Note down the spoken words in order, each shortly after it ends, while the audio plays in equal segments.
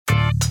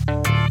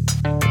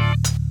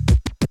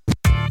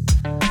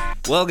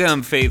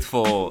Welcome,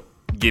 faithful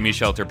Gimme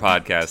Shelter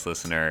podcast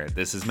listener.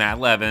 This is Matt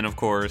Levin, of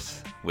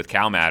course, with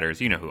Cal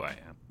Matters. You know who I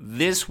am.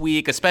 This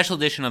week, a special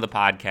edition of the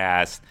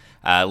podcast.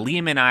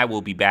 Liam and I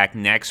will be back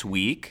next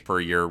week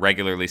for your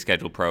regularly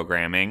scheduled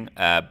programming.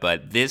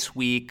 But this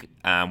week,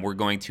 we're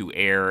going to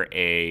air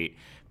a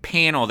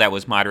panel that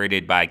was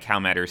moderated by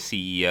Cal Matters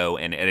CEO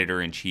and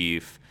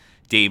editor-in-chief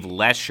Dave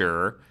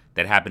Lesher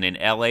that happened in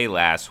LA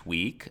last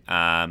week.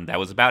 That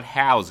was about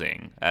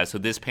housing. So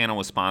this panel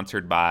was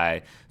sponsored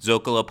by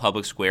Zocalo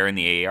Public Square and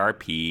the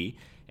AARP,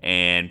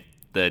 and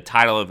the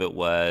title of it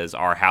was,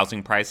 "Are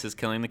Housing Prices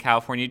Killing the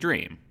California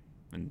Dream?"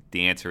 And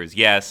the answer is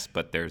yes,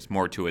 but there's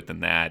more to it than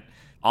that.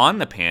 On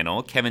the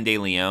panel, Kevin De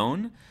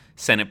Leon,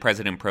 Senate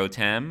President Pro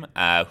Tem,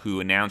 who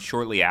announced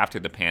shortly after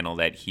the panel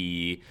that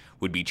he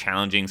would be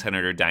challenging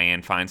Senator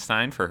Dianne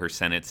Feinstein for her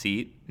Senate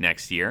seat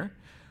next year.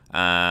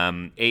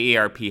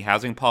 AARP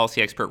housing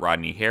policy expert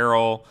Rodney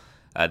Harrell,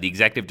 the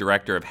executive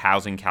director of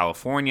Housing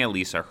California,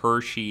 Lisa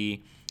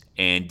Hershey,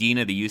 and dean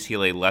of the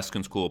UCLA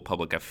Luskin School of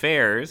Public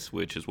Affairs,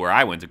 which is where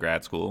I went to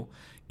grad school,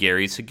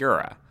 Gary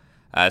Segura.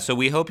 So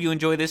we hope you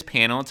enjoy this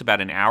panel. It's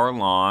about an hour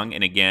long,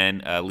 and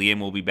again, Liam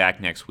will be back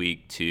next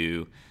week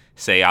to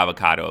say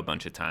avocado a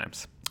bunch of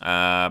times.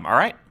 All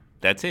right,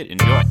 that's it.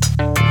 Enjoy.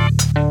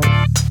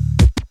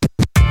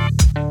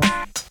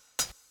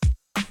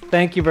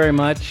 Thank you very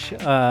much.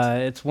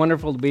 It's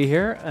wonderful to be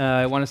here.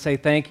 I want to say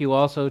thank you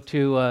also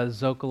to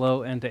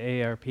Zocalo and to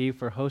AARP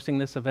for hosting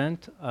this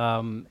event.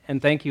 And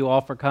thank you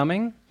all for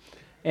coming.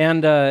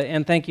 And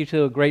thank you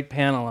to a great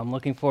panel. I'm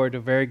looking forward to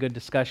a very good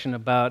discussion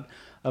about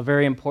a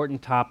very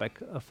important topic,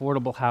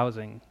 affordable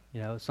housing.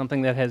 You know,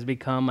 something that has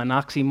become an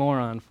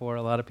oxymoron for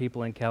a lot of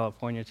people in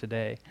California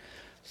today.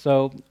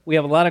 So we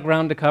have a lot of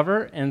ground to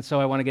cover, and so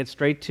I want to get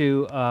straight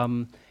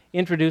to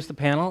introduce the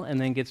panel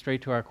and then get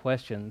straight to our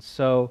questions.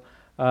 So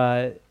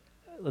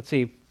let's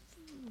see.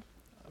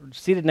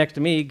 Seated next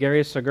to me,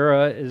 Gary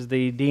Segura is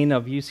the dean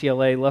of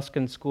UCLA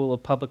Luskin School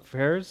of Public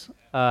Affairs,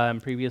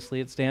 and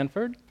previously at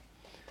Stanford.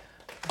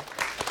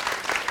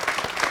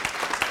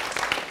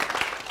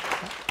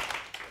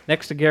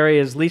 Next to Gary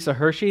is Lisa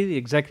Hershey, the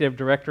executive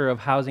director of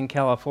Housing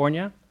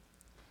California.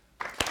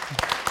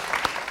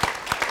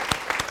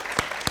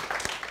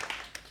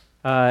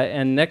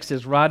 And next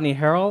is Rodney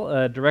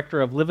Harrell,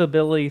 director of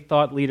Livability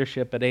Thought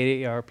Leadership at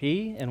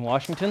AARP in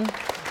Washington.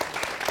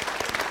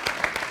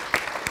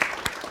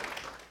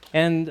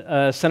 And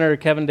Senator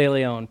Kevin De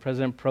Leon,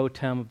 President Pro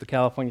Tem of the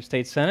California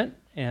State Senate,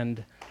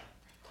 and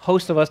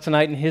host of us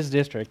tonight in his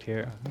district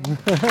here.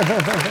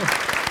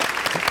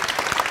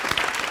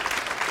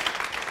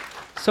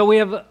 So we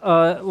have,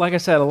 like I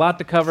said, a lot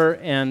to cover,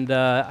 and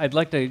I'd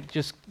like to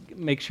just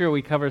make sure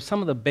we cover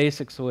some of the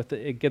basics with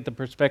it, get the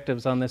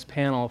perspectives on this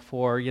panel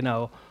for, you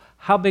know,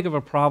 how big of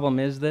a problem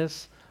is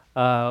this?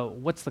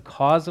 What's the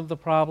cause of the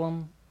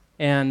problem?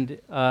 And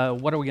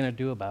what are we going to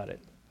do about it?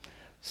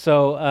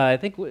 So I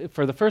think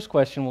for the first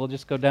question, we'll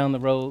just go down the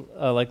row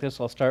like this.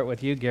 I'll start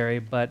with you, Gary.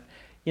 But,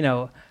 you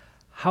know,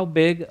 how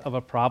big of a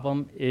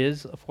problem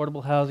is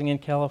affordable housing in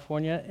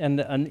California?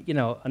 And you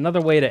know, another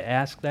way to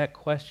ask that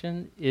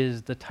question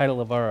is the title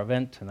of our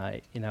event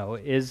tonight. You know,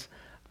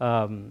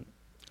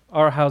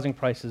 are housing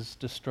prices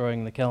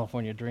destroying the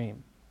California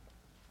dream?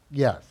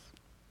 Yes.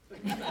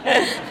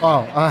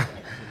 I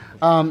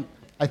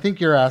think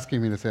you're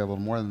asking me to say a little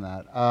more than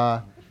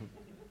that.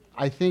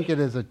 I think it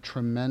is a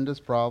tremendous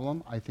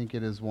problem. I think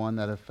it is one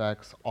that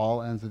affects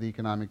all ends of the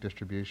economic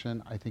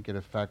distribution. I think it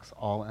affects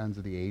all ends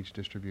of the age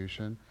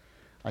distribution.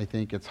 I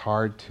think it's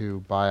hard to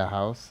buy a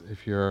house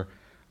if you're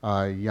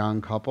a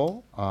young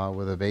couple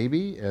with a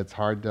baby. It's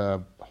hard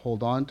to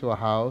hold on to a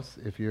house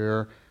if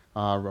you're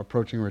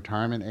approaching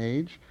retirement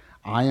age.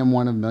 I am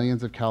one of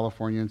millions of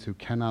Californians who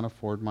cannot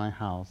afford my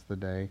house the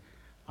day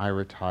I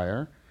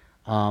retire.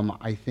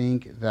 I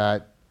think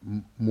that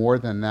more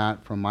than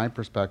that, from my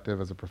perspective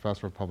as a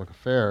professor of public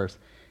affairs,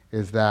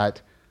 is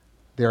that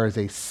there is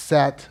a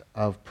set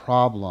of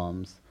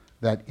problems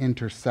that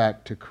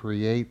intersect to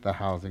create the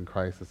housing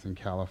crisis in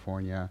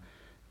California.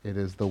 It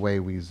is the way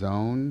we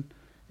zone.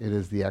 It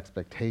is the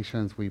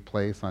expectations we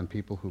place on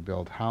people who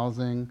build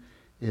housing.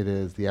 It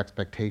is the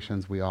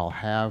expectations we all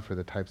have for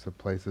the types of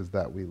places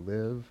that we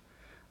live.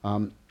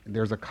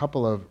 There's a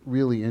couple of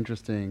really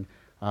interesting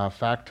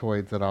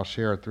factoids that I'll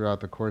share throughout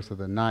the course of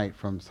the night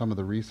from some of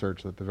the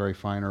research that the very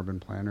fine urban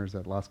planners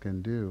at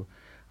Luskin do.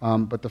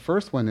 But the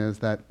first one is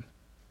that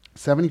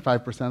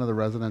 75% of the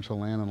residential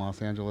land in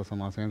Los Angeles and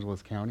Los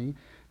Angeles County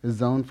is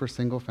zoned for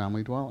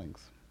single-family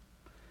dwellings.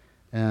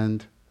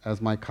 And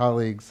as my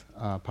colleagues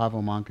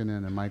Pavel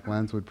Monkkonen and Mike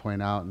Lenz would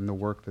point out in the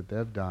work that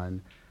they've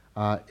done,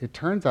 it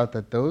turns out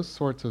that those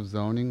sorts of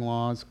zoning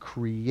laws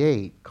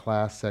create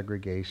class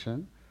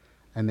segregation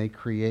and they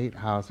create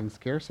housing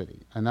scarcity.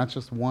 And that's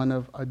just one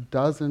of a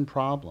dozen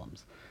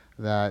problems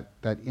that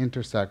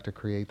intersect to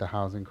create the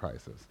housing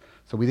crisis.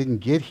 So we didn't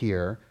get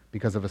here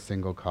because of a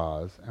single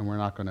cause, and we're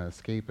not going to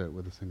escape it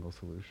with a single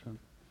solution.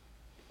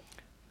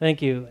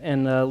 Thank you.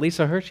 And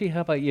Lisa Hershey,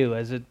 how about you?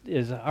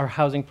 Are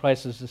housing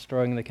prices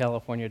destroying the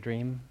California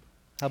dream?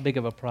 How big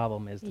of a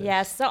problem is this?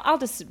 Yes, so I'll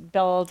just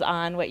build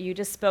on what you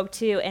just spoke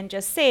to and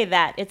just say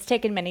that it's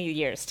taken many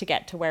years to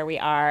get to where we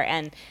are,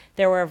 and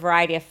there were a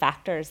variety of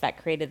factors that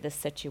created this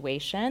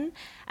situation.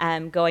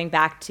 Going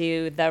back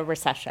to the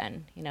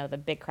recession, the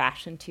big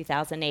crash in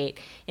 2008.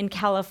 In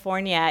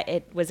California,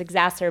 it was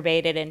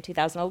exacerbated in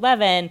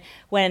 2011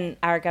 when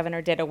our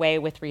governor did away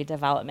with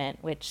redevelopment,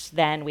 which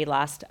then we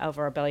lost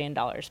over $1 billion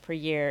per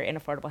year in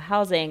affordable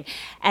housing.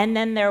 And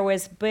then there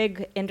was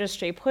big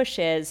industry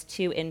pushes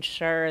to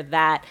ensure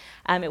that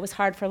it was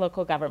hard for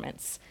local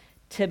governments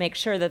to make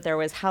sure that there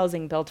was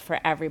housing built for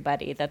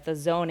everybody, that the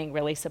zoning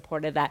really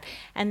supported that.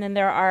 And then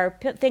there are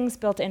things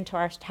built into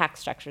our tax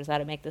structures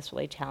that make this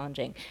really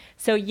challenging.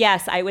 So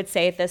yes, I would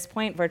say at this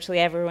point, virtually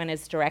everyone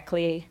is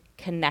directly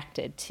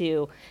connected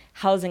to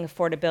housing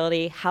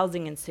affordability,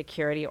 housing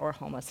insecurity, or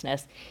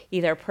homelessness,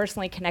 either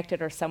personally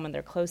connected or someone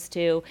they're close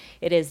to.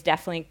 It is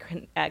definitely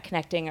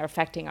connecting or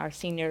affecting our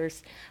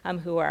seniors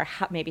who are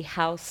maybe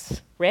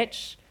house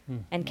rich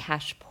and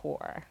cash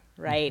poor.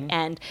 Right,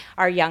 and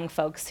our young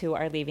folks who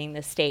are leaving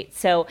the state.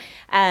 So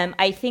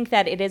I think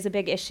that it is a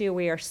big issue.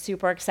 We are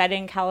super excited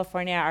in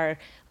California. Our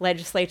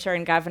legislature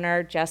and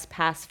governor just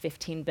passed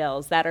 15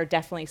 bills that are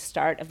definitely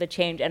start of the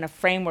change and a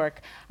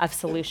framework of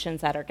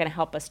solutions that are going to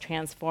help us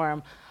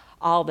transform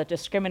all the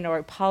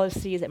discriminatory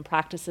policies and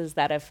practices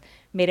that have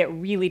made it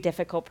really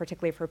difficult,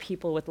 particularly for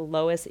people with the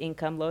lowest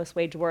income, lowest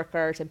wage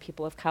workers, and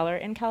people of color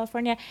in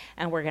California.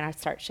 And we're going to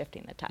start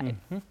shifting the tide.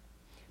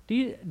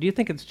 Do you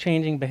think it's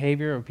changing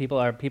behavior, or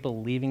are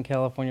people leaving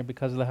California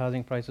because of the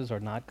housing prices, or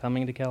not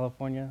coming to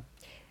California?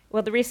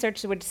 Well, the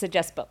research would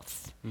suggest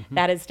both.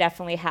 That is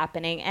definitely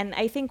happening. And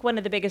I think one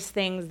of the biggest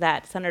things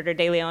that Senator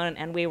De Leon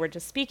and we were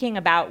just speaking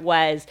about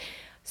was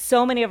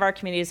so many of our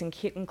communities,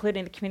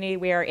 including the community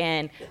we are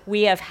in,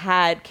 we have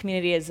had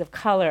communities of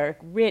color,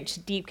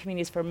 rich, deep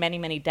communities for many,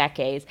 many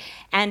decades.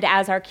 And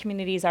as our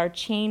communities are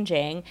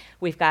changing,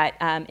 we've got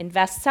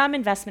some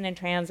investment in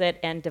transit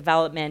and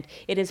development.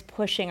 It is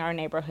pushing our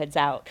neighborhoods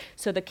out.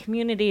 So the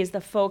communities,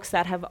 the folks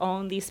that have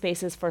owned these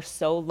spaces for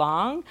so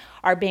long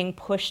are being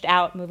pushed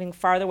out, moving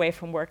farther away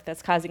from work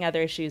that's causing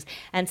other issues,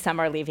 and some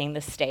are leaving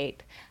the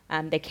state.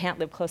 They can't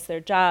live close to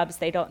their jobs.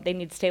 They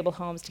need stable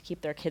homes to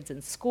keep their kids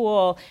in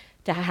school,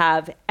 to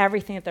have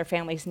everything that their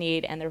families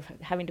need, and they're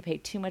having to pay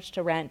too much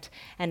to rent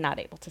and not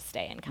able to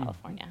stay in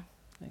California.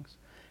 Thanks.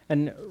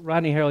 And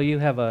Rodney Harrell, you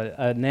have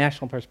a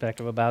national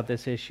perspective about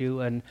this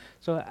issue, and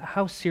so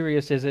how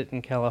serious is it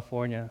in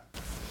California?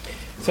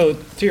 So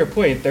to your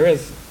point, there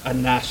is a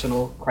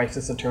national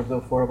crisis in terms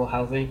of affordable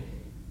housing,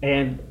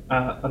 and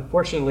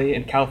unfortunately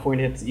in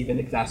California it's even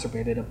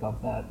exacerbated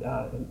above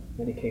that in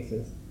many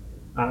cases.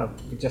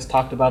 We just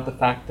talked about the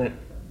fact that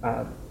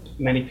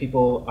many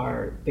people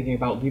are thinking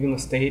about leaving the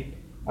state.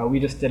 We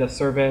just did a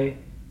survey,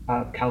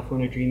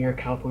 California Dreamer,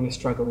 California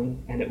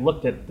Struggling, and it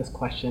looked at this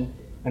question,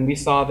 and we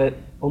saw that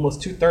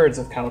almost 2/3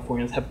 of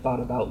Californians have thought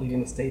about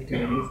leaving the state due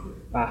to these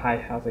high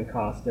housing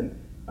costs. And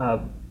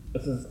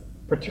this is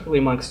particularly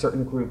amongst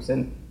certain groups.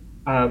 And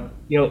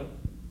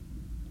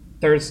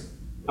there's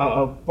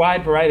a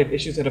wide variety of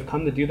issues that have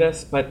come to do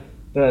this, but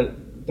the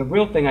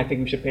real thing I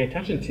think we should pay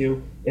attention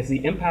to is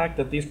the impact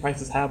that these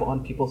prices have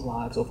on people's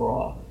lives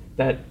overall.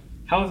 That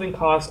housing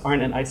costs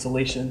aren't in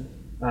isolation,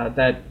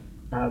 that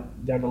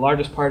they're the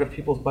largest part of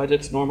people's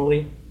budgets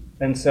normally.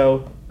 And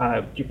so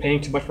you're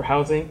paying too much for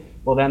housing,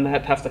 well then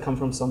that has to come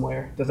from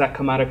somewhere. Does that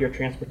come out of your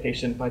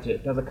transportation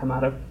budget? Does it come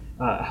out of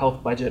a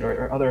health budget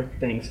or other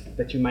things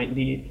that you might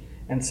need?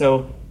 And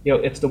so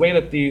it's the way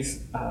that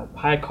these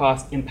high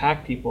costs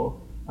impact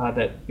people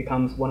that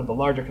becomes one of the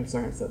larger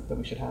concerns that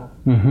we should have.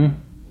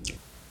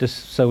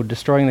 So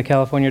destroying the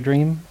California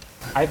dream?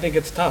 I think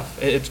it's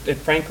tough. It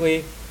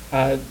frankly,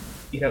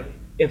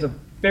 it's a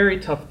very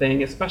tough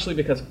thing, especially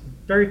because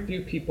very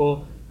few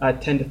people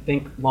tend to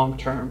think long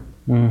term.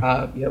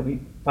 We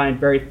find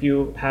very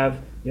few have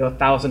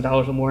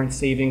 $1,000 or more in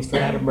savings for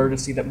that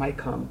emergency that might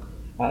come.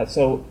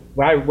 So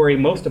what I worry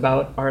most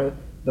about are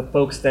the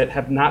folks that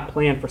have not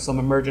planned for some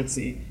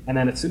emergency, and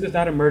then as soon as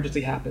that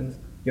emergency happens,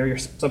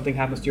 something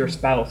happens to your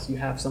spouse, you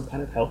have some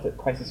kind of health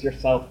crisis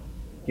yourself,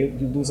 you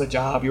lose a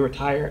job, you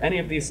retire, any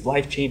of these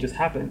life changes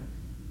happen.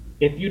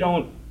 If you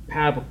don't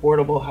have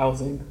affordable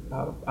housing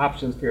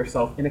options for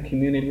yourself in a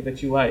community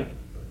that you like,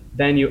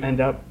 then you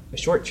end up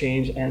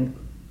shortchanged, and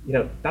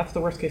that's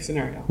the worst case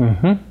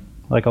scenario.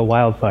 Like a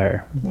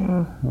wildfire.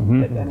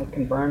 And it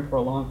can burn for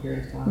a long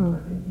period of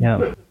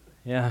time.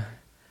 Yeah.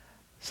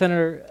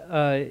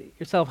 Senator,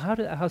 yourself,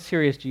 how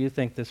serious do you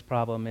think this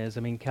problem is?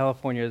 I mean,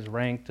 California is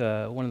ranked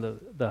one of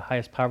the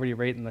highest poverty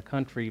rate in the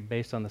country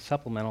based on the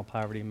supplemental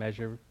poverty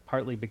measure,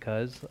 partly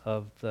because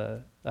of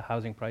the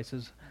housing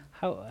prices.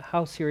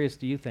 How serious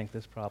do you think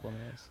this problem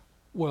is?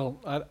 Well,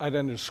 I'd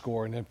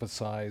underscore and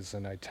emphasize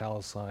and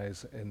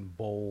italicize and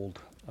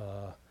bold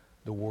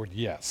the word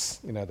yes,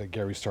 that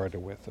Gary started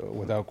with.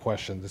 Without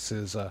question, this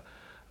is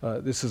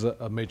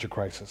a major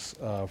crisis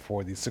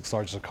for the sixth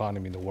largest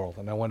economy in the world.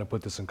 And I want to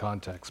put this in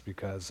context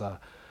because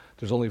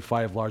there's only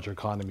 5 larger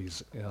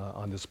economies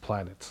on this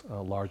planet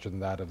larger than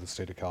that of the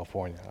state of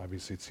California.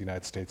 Obviously, it's the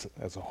United States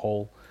as a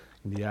whole.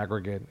 In the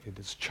aggregate, it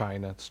is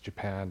China, it's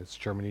Japan, it's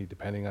Germany,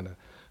 depending on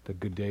the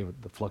good day,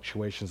 the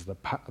fluctuations of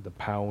the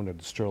pound or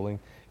the sterling,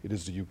 it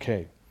is the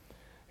UK.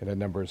 And at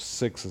number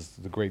 6 is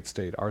the great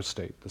state, our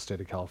state, the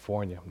state of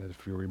California. And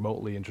if you're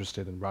remotely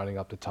interested in rounding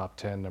up the top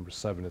 10, number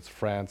 7 is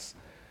France,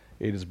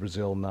 8 is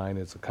Brazil, 9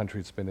 is a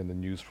country that's been in the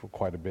news for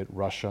quite a bit,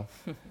 Russia,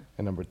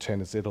 and number 10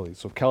 is Italy.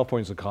 So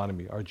California's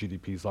economy, our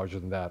GDP is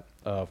larger than that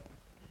of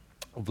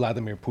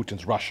Vladimir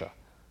Putin's Russia,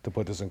 to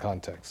put this in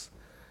context.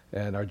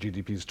 And our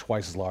GDP is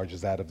twice as large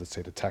as that of the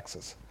state of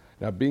Texas.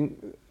 Now,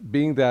 being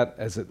that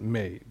as it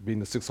may, being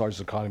the 6th largest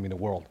economy in the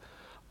world,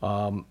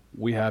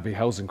 we have a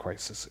housing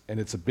crisis, and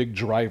it's a big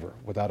driver,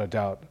 without a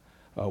doubt,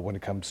 when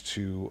it comes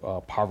to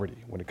poverty,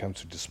 when it comes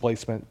to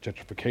displacement,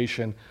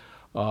 gentrification,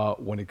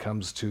 when it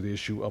comes to the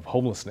issue of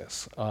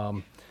homelessness.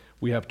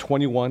 We have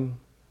 21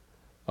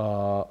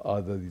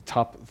 of the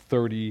top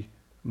 30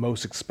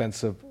 most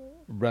expensive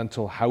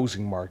rental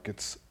housing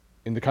markets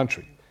in the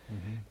country.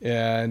 Mm-hmm.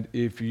 And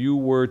if you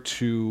were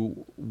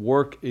to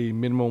work a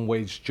minimum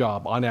wage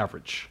job, on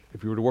average,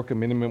 if you were to work a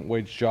minimum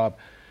wage job,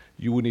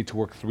 you would need to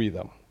work 3 of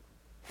them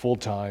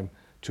full-time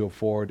to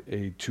afford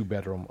a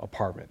 2-bedroom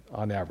apartment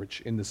on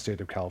average in the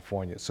state of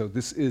California. So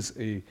this is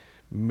a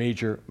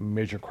major,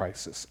 major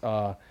crisis.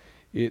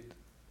 It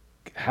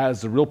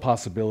has the real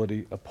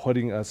possibility of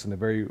putting us in a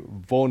very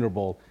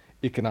vulnerable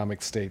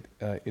economic state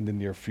in the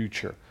near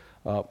future.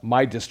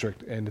 My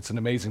district, and it's an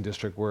amazing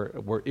district,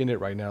 we're in it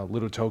right now,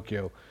 Little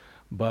Tokyo,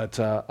 but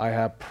I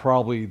have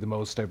probably the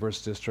most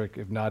diverse district,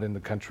 if not in the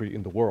country,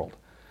 in the world.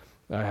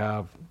 I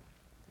have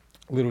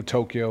Little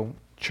Tokyo,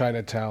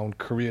 Chinatown,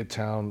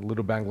 Koreatown,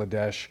 Little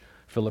Bangladesh,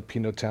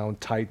 Filipino town,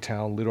 Thai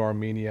town, Little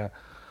Armenia.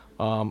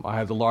 I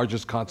have the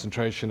largest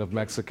concentration of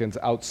Mexicans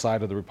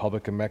outside of the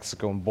Republic of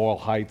Mexico in Boyle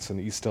Heights in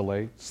East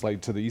LA, slightly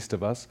to the east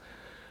of us.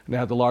 And I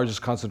have the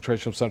largest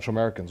concentration of Central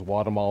Americans,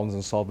 Guatemalans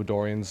and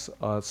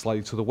Salvadorians,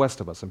 slightly to the west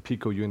of us in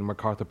Pico Union,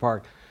 MacArthur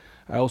Park.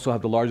 I also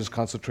have the largest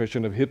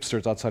concentration of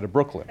hipsters outside of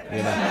Brooklyn.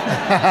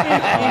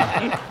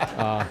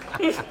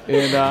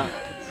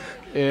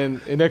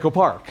 In Echo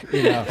Park,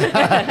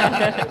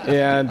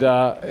 and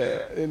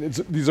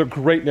these are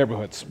great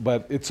neighborhoods,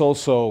 but it's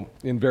also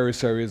in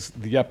various areas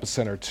the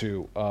epicenter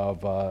too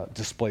of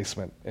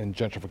displacement and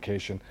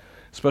gentrification,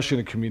 especially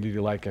in a community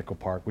like Echo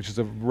Park, which is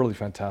a really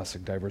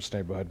fantastic, diverse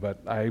neighborhood.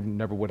 But I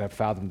never would have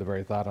fathomed the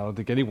very thought. I don't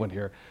think anyone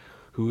here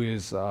who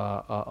is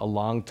a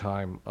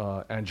longtime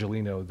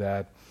Angelino,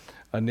 that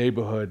a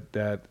neighborhood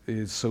that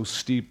is so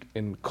steeped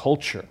in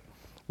culture,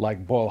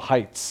 like Boyle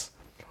Heights,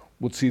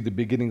 would see the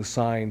beginning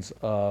signs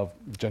of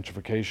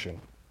gentrification.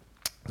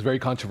 It's very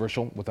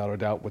controversial, without a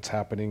doubt, what's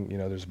happening.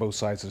 There's both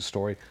sides of the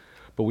story,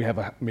 but we have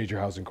a major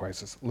housing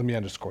crisis. Let me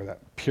underscore that,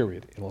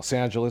 period. In Los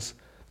Angeles,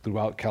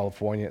 throughout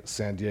California,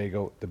 San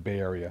Diego, the Bay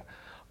Area.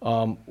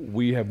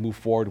 We have moved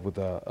forward with,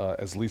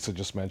 as Lisa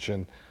just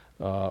mentioned,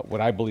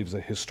 what I believe is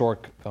a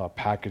historic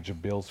package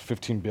of bills,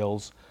 15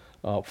 bills.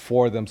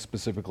 4 of them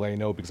specifically I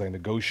know because I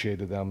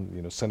negotiated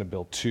them, Senate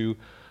Bill 2,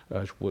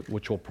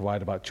 which will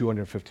provide about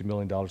 $250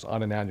 million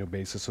on an annual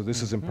basis. So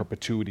this is in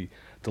perpetuity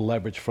to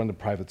leverage from the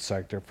private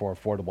sector for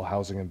affordable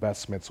housing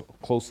investments,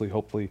 closely,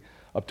 hopefully,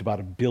 up to about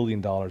 $1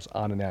 billion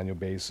on an annual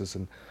basis.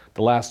 And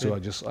the last 2 I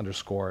just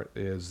underscore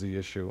is the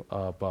issue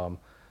of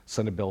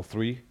Senate Bill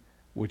 3,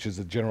 which is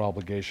a general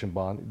obligation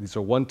bond. These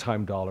are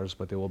one-time dollars,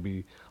 but they will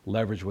be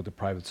leveraged with the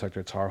private sector.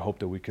 It's our hope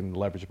that we can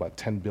leverage about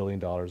 $10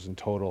 billion in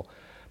total.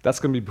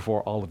 That's going to be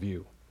before all of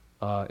you.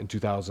 In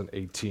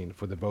 2018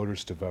 for the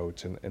voters to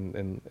vote.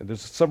 And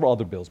there's several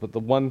other bills, but the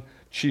one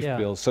chief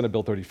bill is Senate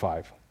Bill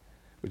 35,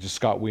 which is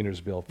Scott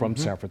Wiener's bill from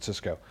San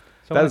Francisco.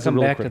 So I want to come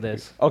back to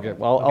this. Okay,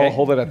 well, I'll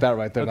hold it at that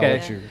right there, and I'll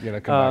let you come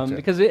back to it.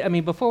 Because,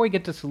 before we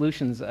get to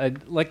solutions,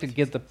 I'd like to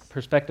get the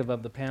perspective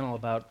of the panel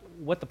about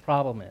what the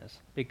problem is,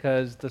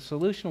 because the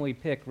solution we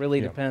pick really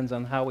depends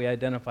on how we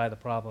identify the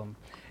problem.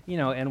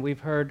 And we've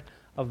heard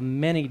of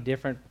many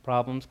different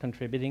problems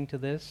contributing to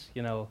this,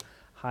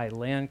 high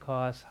land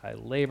costs, high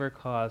labor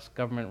costs,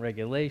 government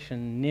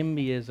regulation,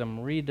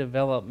 NIMBYism,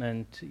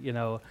 redevelopment.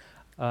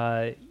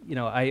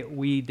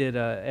 We did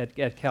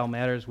at Cal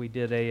Matters, we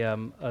did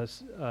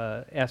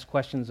ask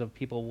questions of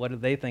people, what do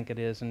they think it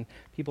is, and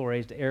people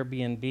raised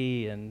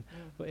Airbnb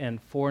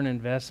and foreign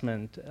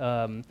investment.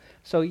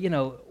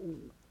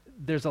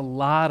 There's a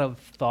lot of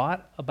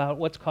thought about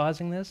what's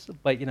causing this,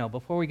 but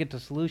before we get to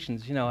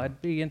solutions,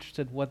 I'd be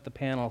interested what the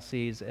panel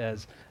sees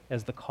as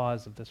the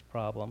cause of this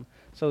problem.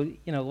 So,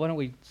 why don't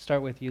we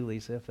start with you,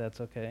 Lisa, if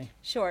that's okay?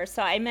 Sure.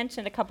 So I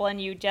mentioned a couple,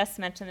 and you just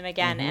mentioned them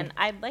again. And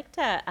I'd like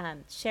to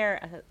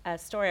share a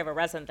story of a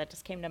resident that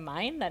just came to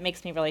mind that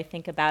makes me really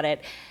think about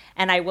it.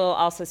 And I will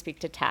also speak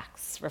to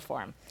tax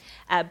reform.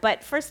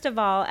 But first of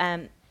all,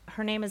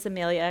 her name is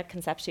Amelia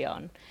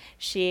Concepcion.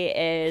 She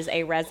is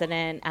a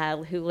resident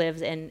who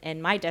lives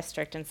in my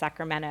district in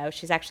Sacramento.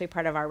 She's actually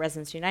part of our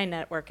Residents United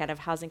network out of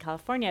Housing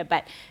California,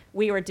 but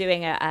we were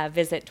doing a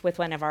visit with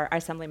one of our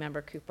Assembly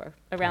Member Cooper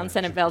around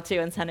Senate Bill 2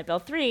 and Senate Bill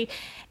 3,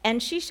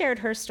 and she shared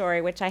her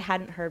story, which I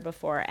hadn't heard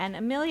before. And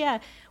Amelia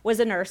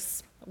was a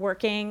nurse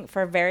working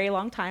for a very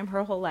long time,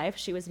 her whole life.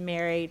 She was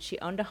married, she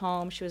owned a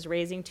home, she was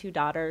raising 2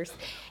 daughters,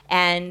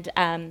 and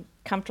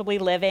comfortably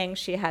living.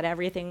 She had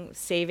everything,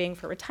 saving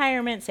for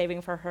retirement,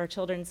 saving for her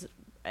children's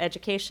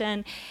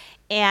education.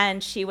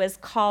 And she was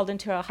called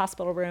into a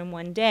hospital room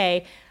one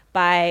day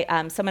by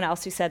someone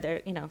else who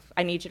said,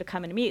 I need you to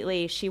come in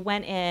immediately. She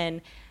went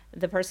in.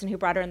 The person who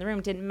brought her in the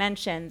room didn't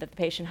mention that the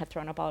patient had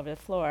thrown up all over the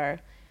floor.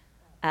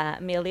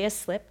 Amelia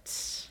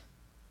slipped,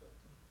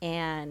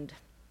 and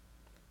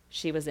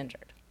she was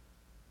injured.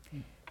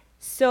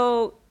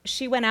 So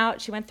she went out,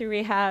 she went through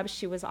rehab,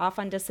 she was off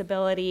on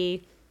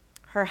disability.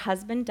 Her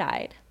husband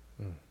died.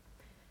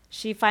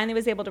 She finally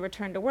was able to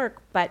return to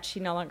work, but she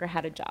no longer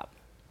had a job.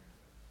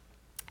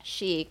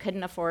 She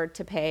couldn't afford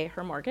to pay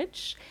her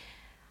mortgage.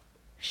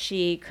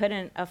 She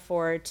couldn't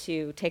afford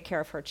to take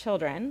care of her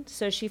children,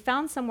 so she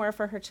found somewhere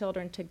for her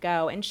children to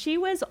go. And she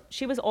was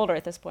older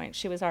at this point.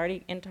 She was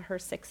already into her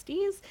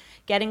 60s,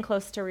 getting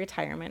close to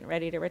retirement,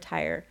 ready to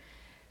retire.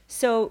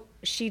 So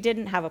she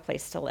didn't have a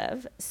place to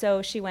live.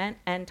 So she went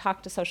and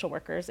talked to social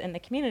workers in the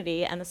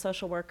community, and the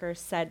social workers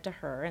said to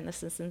her, and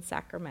this is in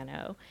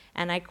Sacramento,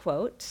 and I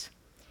quote,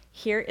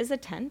 "Here is a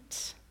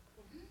tent.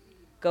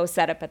 Go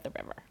set up at the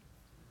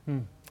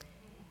river."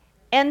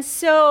 And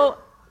so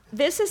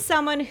this is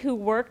someone who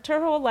worked her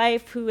whole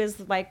life, who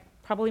is like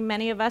probably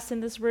many of us in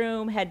this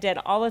room, had did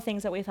all the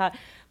things that we thought,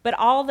 but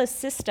all the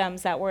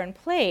systems that were in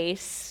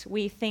place,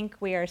 we think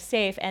we are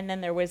safe, and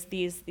then there was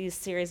these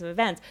series of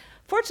events.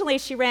 Fortunately,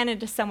 she ran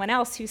into someone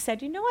else who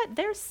said, you know what,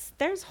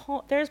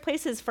 there's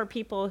places for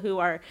people who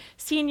are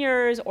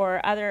seniors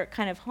or other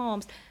kind of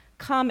homes.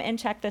 Come and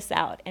check this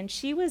out. And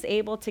she was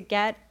able to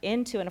get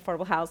into an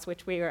affordable house,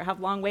 which we have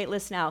long wait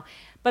lists now.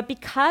 But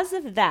because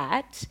of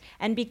that,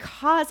 and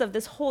because of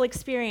this whole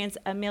experience,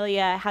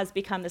 Amelia has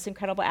become this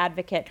incredible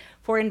advocate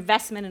for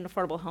investment in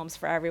affordable homes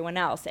for everyone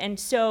else. And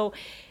so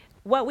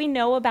what we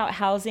know about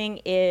housing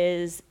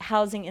is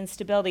housing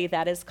instability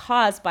that is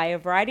caused by a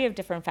variety of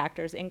different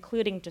factors,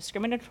 including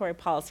discriminatory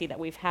policy that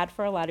we've had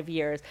for a lot of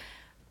years,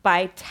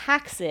 by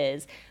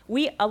taxes.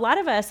 A lot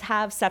of us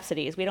have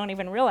subsidies. We don't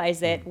even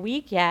realize it.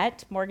 We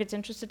get mortgage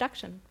interest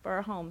deduction for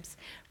our homes,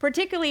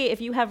 particularly if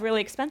you have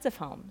really expensive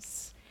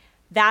homes.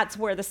 That's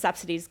where the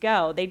subsidies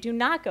go. They do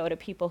not go to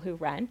people who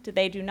rent.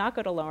 They do not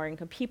go to lower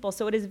income people.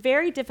 So it is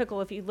very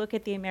difficult if you look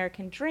at the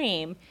American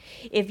dream,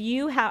 if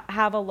you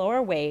have a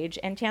lower wage,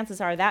 and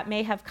chances are that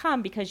may have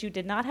come because you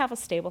did not have a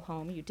stable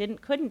home, you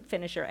couldn't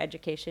finish your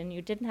education,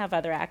 you didn't have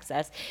other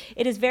access.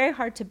 It is very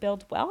hard to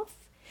build wealth,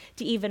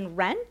 to even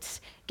rent,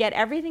 get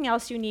everything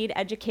else you need,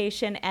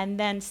 education, and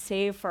then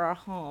save for a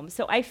home.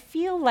 So I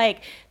feel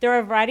like there are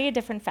a variety of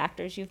different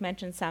factors. You've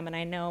mentioned some, and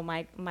I know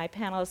my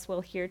panelists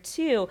will hear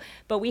too,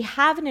 but we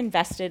haven't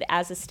invested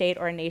as a state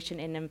or a nation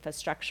in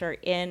infrastructure,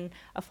 in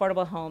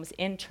affordable homes,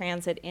 in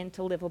transit,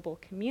 into livable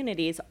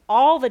communities,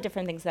 all the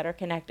different things that are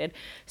connected.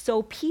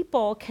 So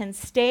people can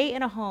stay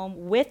in a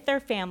home with their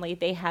family.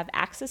 They have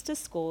access to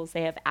schools,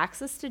 they have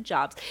access to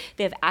jobs,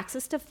 they have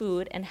access to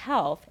food and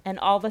health and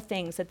all the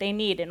things that they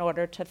need in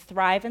order to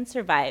thrive and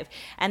survive.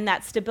 And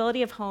that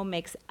stability of home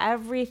makes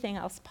everything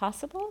else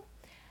possible.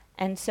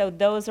 And so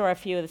those are a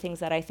few of the things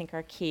that I think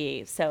are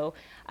key. So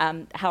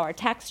how our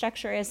tax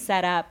structure is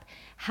set up,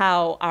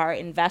 how our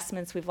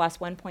investments, we've lost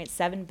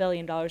 $1.7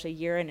 billion a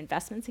year in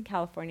investments in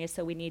California,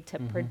 so we need to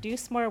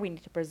produce more, we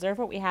need to preserve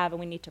what we have, and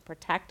we need to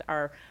protect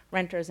our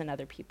renters and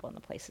other people in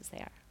the places they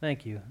are.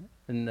 Thank you.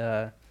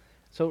 And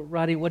so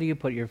Roddy, what do you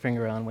put your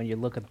finger on when you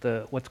look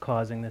at what's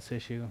causing this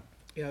issue?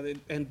 Yeah,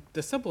 and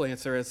the simple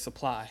answer is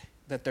supply.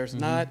 That there's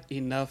not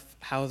enough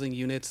housing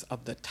units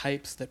of the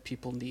types that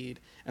people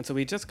need. And so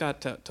we just got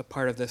to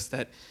part of this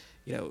that,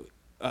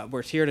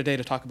 we're here today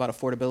to talk about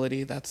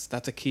affordability.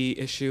 That's a key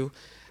issue.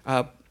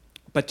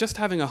 But just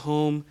having a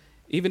home,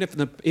 even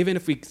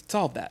if we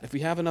solve that, if we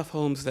have enough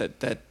homes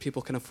that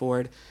people can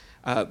afford,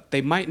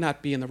 they might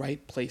not be in the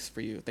right place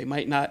for you. They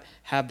might not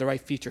have the right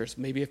features.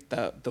 Maybe if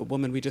the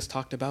woman we just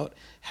talked about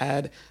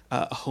had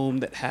a home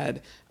that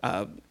had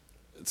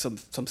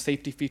some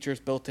safety features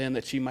built in,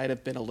 that she might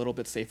have been a little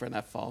bit safer and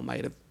that fall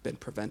might have been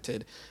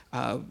prevented.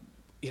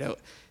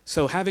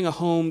 So having a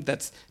home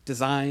that's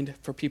designed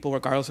for people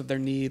regardless of their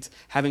needs,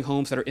 having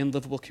homes that are in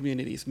livable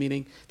communities,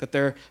 meaning that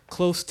they're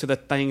close to the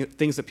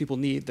things that people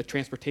need, the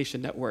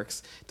transportation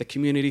networks, the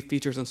community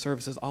features and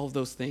services, all of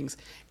those things,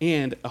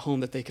 and a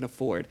home that they can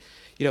afford.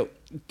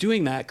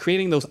 Doing that,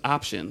 creating those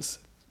options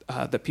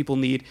that people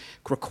need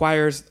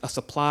requires a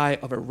supply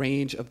of a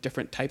range of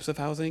different types of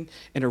housing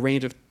and a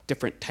range of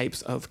different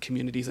types of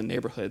communities and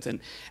neighborhoods. And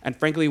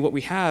frankly, what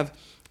we have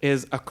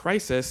is a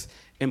crisis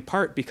in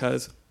part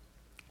because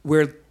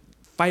we're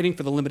fighting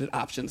for the limited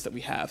options that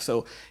we have.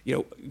 So,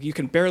 you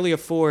can barely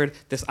afford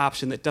this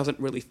option that doesn't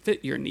really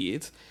fit your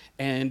needs,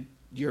 and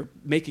you're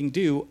making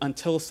do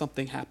until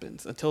something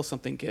happens, until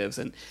something gives.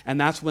 And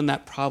that's when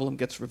that problem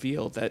gets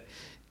revealed that,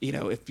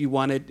 if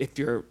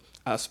your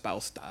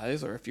spouse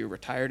dies or if you're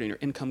retired and your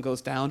income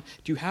goes down,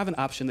 do you have an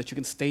option that you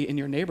can stay in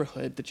your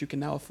neighborhood that you can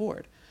now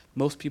afford?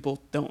 Most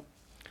people don't.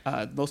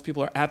 Most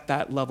people are at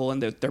that level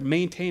and they're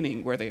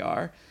maintaining where they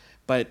are,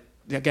 but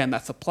again,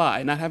 that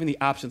supply, not having the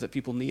options that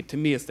people need, to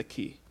me is the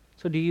key.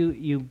 So do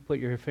you put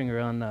your finger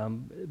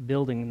on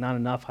building not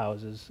enough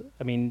houses?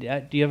 I mean,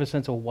 do you have a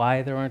sense of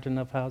why there aren't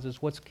enough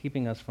houses? What's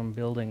keeping us from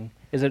building?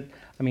 Is it,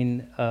 I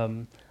mean,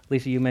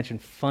 Lisa, you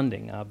mentioned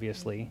funding,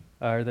 obviously.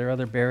 Are there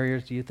other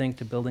barriers, do you think,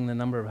 to building the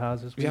number of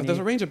houses we need? There's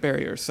a range of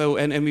barriers. So,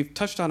 and we've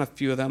touched on a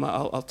few of them.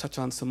 I'll touch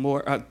on some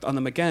more on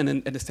them again,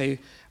 and to say,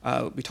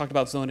 we talked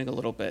about zoning a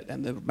little bit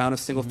and the amount of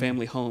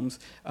single-family homes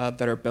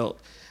that are built.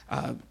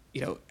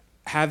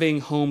 Having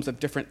homes of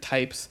different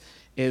types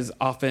is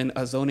often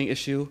a zoning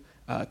issue.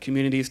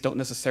 Communities don't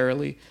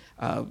necessarily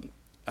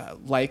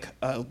like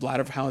a lot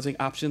of housing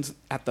options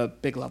at the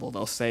big level.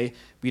 They'll say,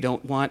 we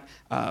don't want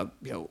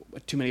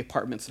too many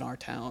apartments in our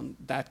town.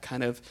 That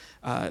kind of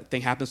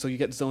thing happens. So you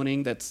get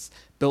zoning that's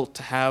built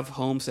to have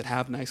homes that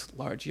have nice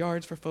large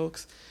yards for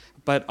folks.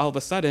 But all of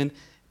a sudden,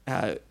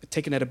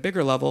 taken at a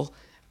bigger level,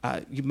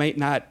 you might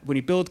not, when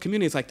you build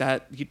communities like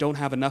that, you don't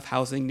have enough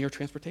housing near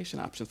transportation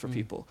options for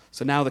people.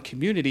 So now the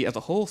community as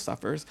a whole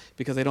suffers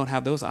because they don't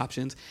have those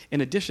options,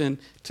 in addition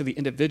to the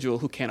individual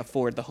who can't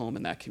afford the home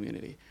in that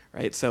community,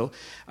 right? So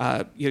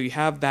you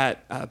have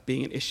that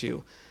being an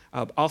issue.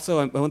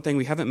 Also, one thing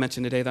we haven't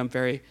mentioned today that I'm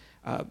very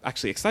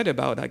actually excited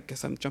about, I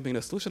guess I'm jumping to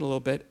a solution a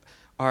little bit,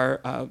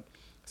 are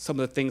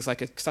some of the things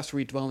like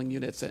accessory dwelling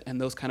units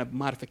and those kind of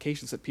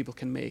modifications that people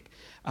can make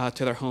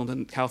to their homes.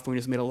 And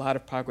California's made a lot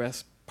of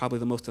progress, probably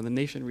the most in the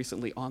nation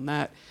recently on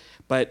that.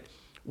 But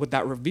what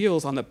that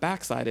reveals on the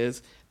backside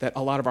is that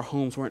a lot of our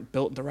homes weren't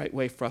built the right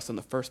way for us in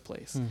the first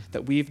place.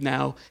 That we've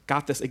now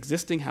got this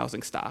existing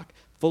housing stock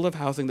full of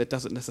housing that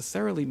doesn't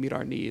necessarily meet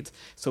our needs.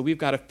 So we've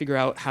got to figure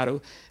out how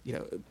to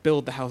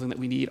build the housing that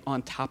we need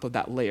on top of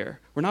that layer.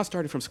 We're not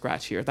starting from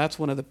scratch here. That's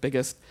one of the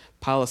biggest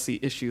policy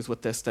issues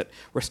with this, that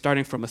we're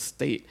starting from a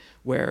state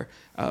where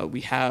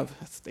we have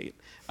a state.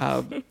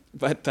 A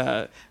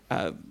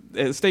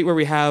state where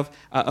we have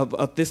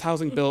of this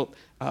housing built,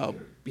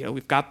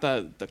 we've got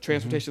the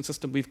transportation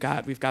system, we've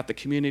got the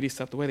community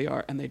stuff the way they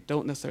are, and they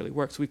don't necessarily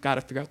work. So we've got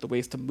to figure out the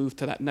ways to move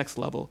to that next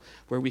level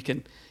where we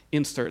can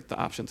insert the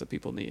options that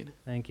people need.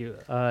 Thank you.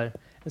 And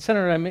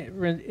Senator, I'm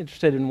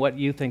interested in what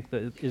you think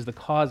is the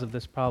cause of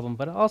this problem,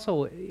 but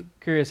also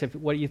curious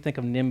what you think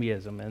of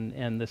NIMBYism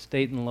and the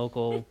state and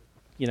local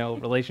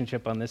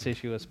relationship on this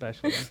issue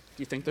especially. Do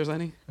you think there's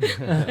any?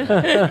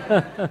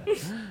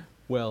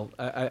 Well,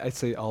 I'd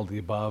say all the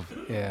above,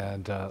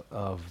 and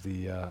of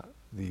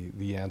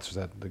the answers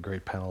that the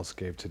great panelists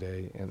gave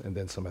today, and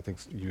then some. I think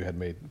you had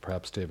made,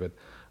 perhaps, David,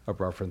 a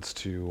reference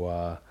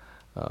to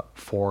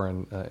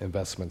foreign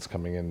investments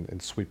coming in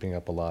and sweeping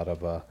up a lot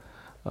of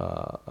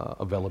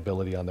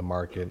availability on the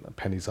market,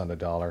 pennies on the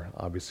dollar.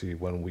 Obviously,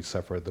 when we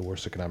suffered the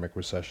worst economic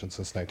recession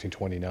since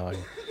 1929,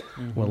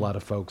 when a lot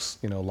of folks,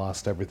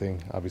 lost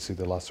everything. Obviously,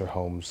 they lost their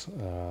homes,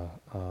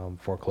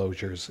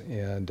 foreclosures,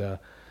 and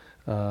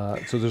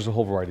so there's a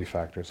whole variety of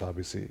factors,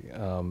 obviously,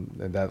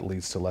 and that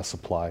leads to less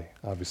supply,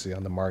 obviously,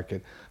 on the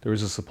market. There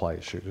is a supply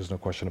issue. There's no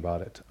question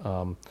about it.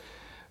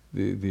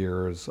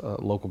 There's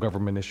local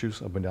government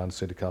issues up and down the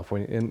state of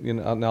California,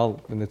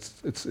 and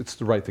it's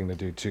the right thing to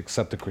do, to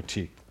accept the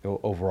critique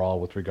overall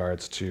with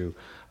regards to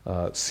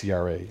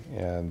CRA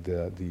and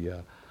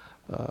the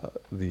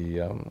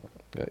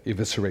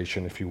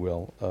evisceration, if you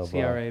will, of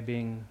CRA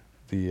being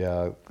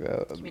the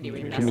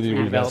community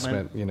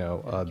reinvestment,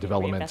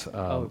 development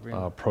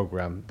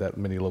program that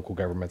many local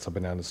governments up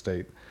and down the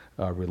state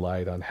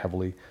relied on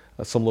heavily.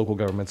 Some local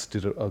governments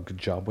did a good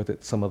job with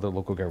it. Some other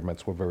local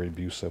governments were very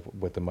abusive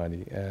with the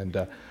money, and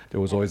there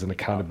was always an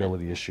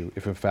accountability issue.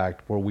 If in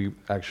fact were we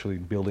actually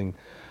building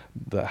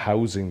the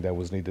housing that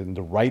was needed and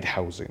the right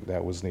housing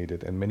that was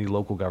needed, and many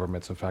local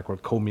governments in fact were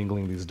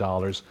commingling these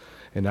dollars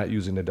and not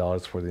using the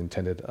dollars for the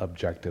intended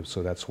objective.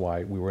 So that's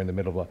why we were in the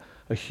middle of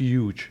a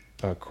huge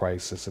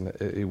crisis, and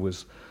it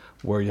was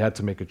where you had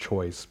to make a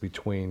choice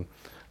between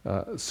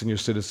senior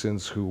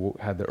citizens who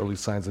had the early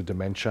signs of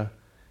dementia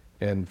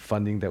and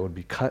funding that would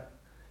be cut,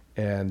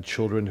 and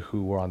children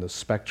who were on the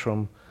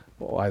spectrum,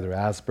 either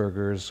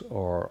Asperger's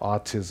or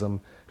autism,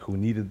 who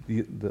needed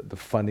the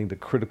funding, the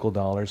critical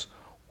dollars,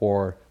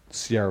 or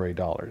CRA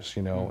dollars,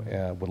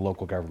 with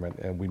local government.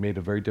 And we made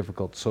a very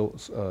difficult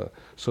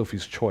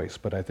Sophie's choice,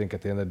 but I think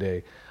at the end of the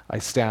day, I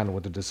stand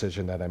with the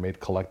decision that I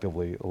made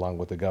collectively along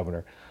with the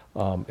governor.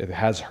 It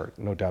has hurt,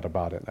 no doubt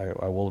about it.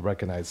 I will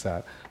recognize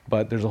that.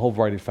 But there's a whole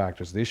variety of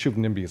factors. The issue of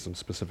NIMBYism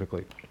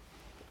specifically.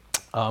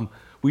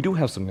 We do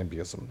have some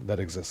NIMBYism that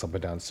exists up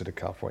and down the state of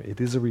California.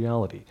 It is a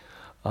reality.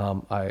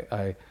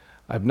 I've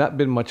not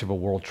been much of a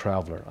world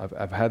traveler.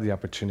 I've had the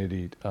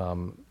opportunity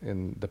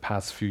in the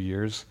past few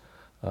years,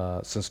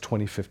 since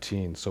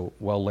 2015, so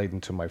well late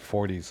into my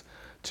 40s,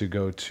 to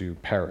go to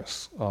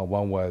Paris.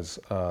 One was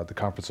the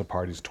Conference of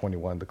Parties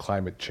 21, the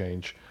Climate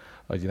Change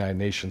United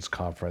Nations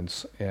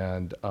Conference,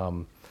 and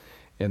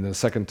the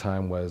second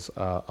time was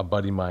a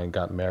buddy of mine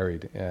got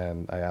married,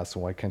 and I asked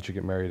him, why can't you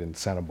get married in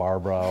Santa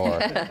Barbara or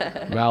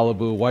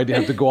Malibu? Why do you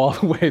have to go all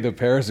the way to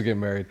Paris to get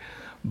married?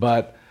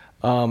 But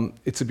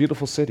it's a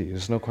beautiful city.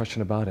 There's no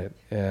question about it.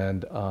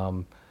 And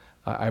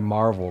I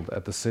marveled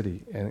at the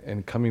city,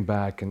 and coming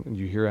back, and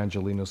you hear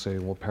Angelino say,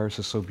 well, Paris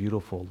is so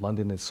beautiful,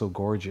 London is so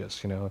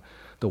gorgeous,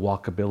 the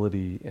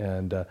walkability,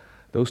 and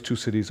those two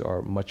cities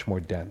are much more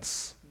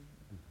dense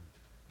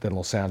than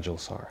Los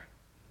Angeles are.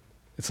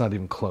 It's not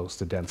even close,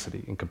 the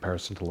density, in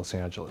comparison to Los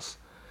Angeles.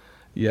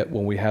 Yet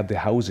when we have the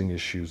housing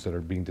issues that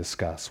are being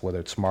discussed, whether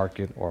it's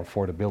market or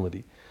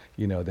affordability,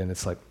 then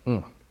it's like,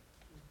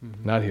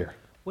 not here.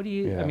 What do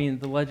you, Yeah. I mean,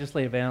 the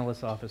Legislative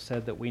Analyst's Office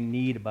said that we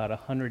need about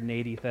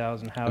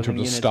 180,000 housing terms of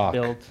units stock.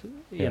 built,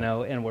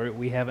 Yeah. and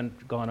we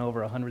haven't gone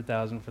over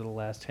 100,000 for the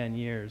last 10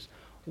 years.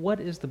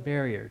 What is the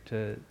barrier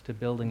to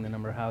building the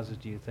number of houses,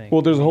 do you think?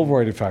 Well, there's a whole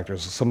variety of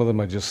factors. Some of them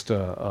I just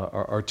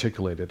are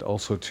articulated.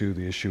 Also, to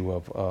the issue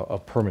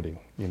of permitting.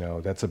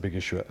 That's a big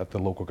issue at the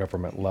local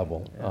government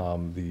level. Yeah.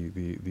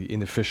 The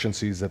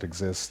inefficiencies that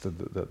exist,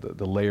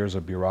 the layers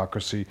of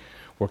bureaucracy,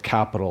 where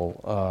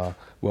capital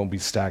won't be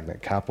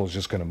stagnant. Capital is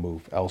just going to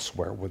move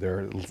elsewhere, where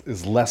there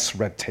is less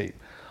red tape,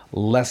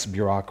 less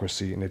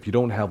bureaucracy, and if you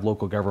don't have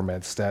local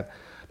governments that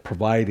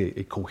provide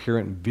a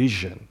coherent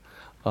vision.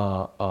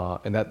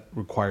 And that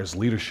requires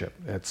leadership.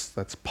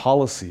 That's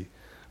policy,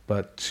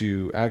 but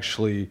to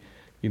actually,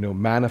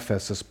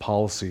 manifest this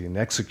policy and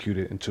execute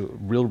it into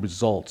real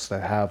results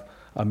that have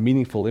a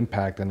meaningful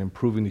impact on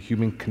improving the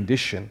human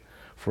condition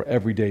for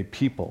everyday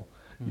people,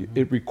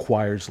 it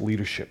requires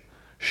leadership.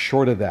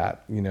 Short of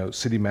that,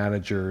 city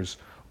managers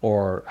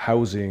or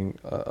housing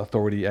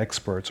authority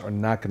experts are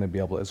not going to be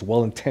able, as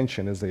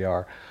well-intentioned as they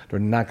are, they're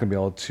not going to be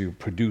able to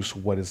produce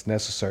what is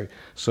necessary.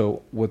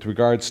 So with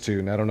regards to,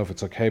 and I don't know if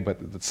it's okay,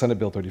 but the Senate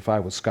Bill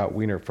 35 with Scott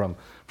Wiener from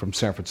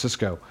San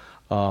Francisco,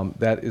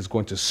 that is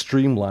going to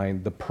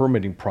streamline the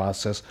permitting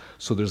process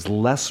so there's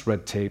less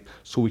red tape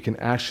so we can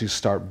actually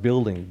start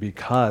building,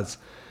 because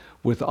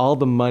with all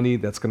the money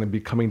that's going to be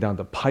coming down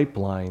the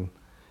pipeline,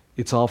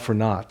 it's all for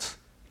naught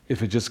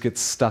if it just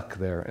gets stuck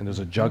there and there's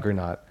a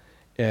juggernaut.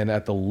 And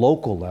at the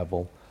local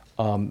level,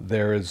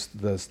 there is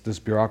this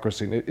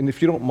bureaucracy. And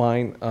if you don't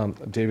mind,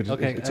 David,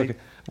 Okay, it's okay.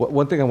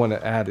 One thing I want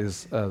to add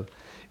is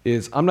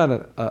I'm not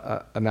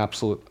I'm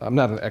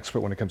not an expert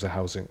when it comes to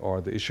housing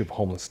or the issue of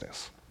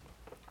homelessness.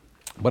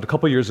 But a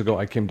couple of years ago,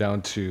 I came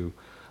down to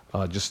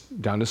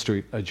just down the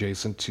street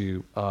adjacent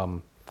to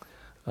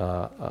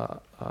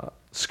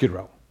Skid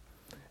Row,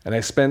 and I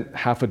spent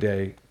half a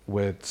day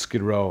with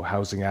Skid Row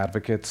housing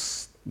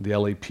advocates, the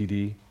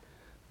LAPD,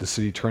 the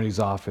city attorney's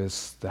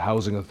office, the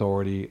housing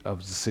authority of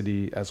the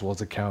city, as well as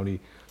the county,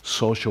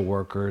 social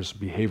workers,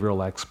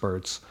 behavioral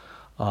experts,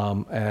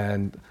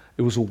 and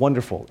it was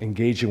wonderful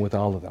engaging with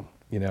all of them.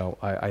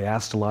 I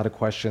asked a lot of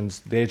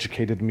questions. They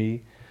educated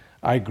me.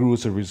 I grew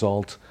as a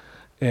result,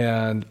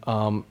 and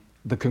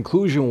the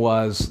conclusion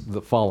was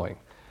the following: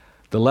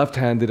 the left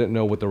hand didn't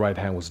know what the right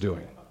hand was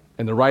doing,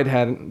 and the right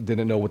hand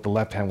didn't know what the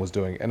left hand was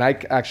doing, and I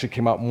actually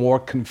came out more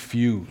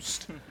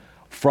confused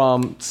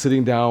from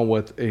sitting down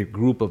with a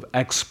group of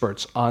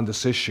experts on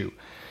this issue.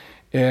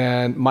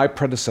 And my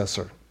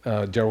predecessor,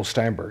 Darrell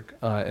Steinberg,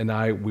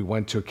 and we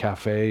went to a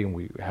cafe and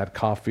we had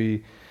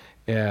coffee,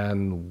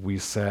 and we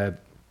said,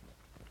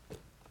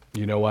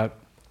 you know what,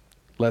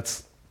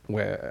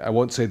 I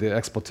won't say the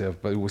expletive,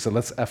 but we said,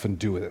 let's effing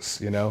do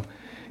this,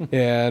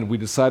 And we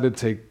decided to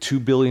take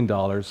 $2 billion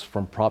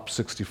from Prop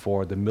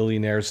 64, the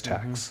millionaire's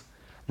tax,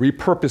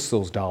 repurpose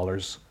those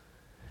dollars,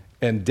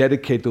 and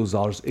dedicate those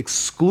dollars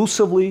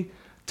exclusively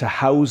to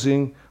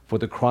housing for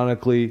the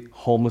chronically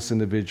homeless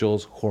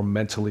individuals who are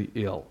mentally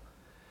ill.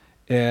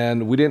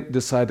 And we didn't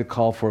decide to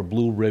call for a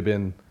blue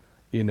ribbon,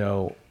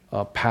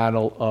 a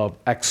panel of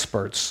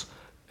experts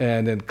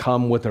and then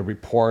come with a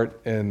report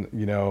and,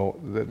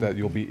 that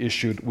you'll be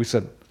issued. We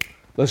said,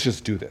 let's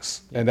just do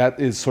this. And that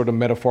is sort of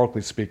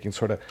metaphorically speaking,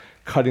 sort of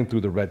cutting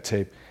through the red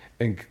tape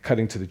and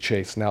cutting to the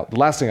chase. Now, the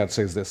last thing I'd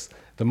say is this: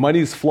 the money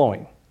is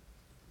flowing.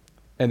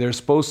 And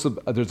there's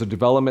a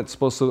development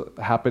supposed to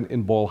happen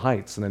in Boyle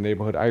Heights, in the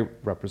neighborhood I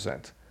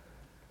represent.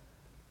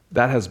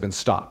 That has been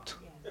stopped.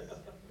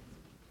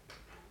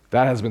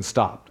 That has been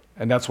stopped.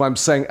 And that's why I'm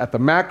saying at the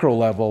macro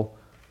level,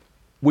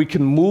 we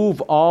can move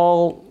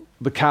all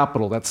the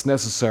capital that's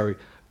necessary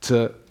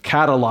to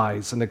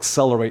catalyze and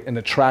accelerate and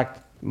attract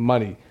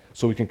money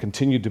so we can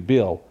continue to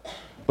build.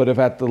 But if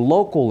at the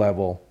local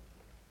level,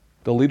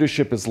 the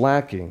leadership is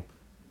lacking,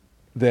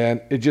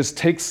 then it just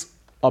takes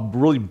a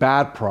really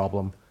bad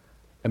problem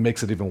and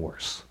makes it even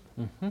worse.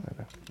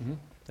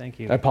 Thank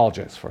you. I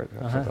apologize for it.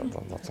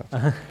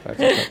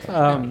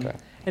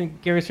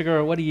 And Gary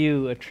Segura, what do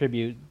you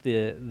attribute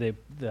the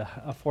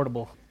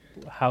affordable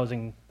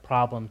housing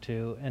problem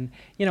to? And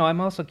I'm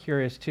also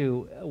curious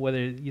too whether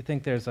you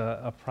think there's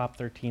a Prop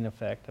 13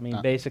 effect. I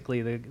mean,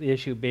 basically the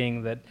issue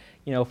being that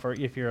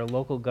if you're a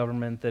local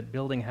government, that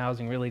building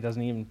housing really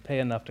doesn't even pay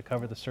enough to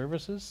cover the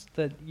services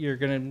that you're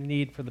going to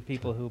need for the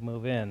people who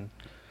move in.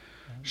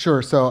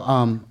 Sure. So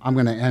I'm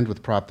going to end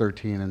with Prop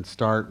 13 and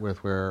start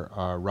with where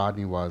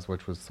Rodney was,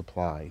 which was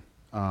supply.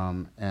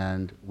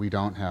 And we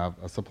don't have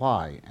a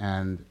supply.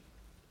 And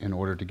in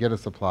order to get a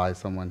supply,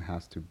 someone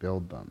has to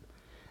build them.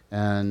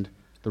 And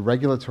the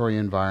regulatory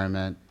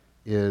environment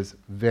is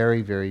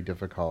very, very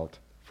difficult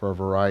for a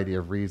variety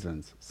of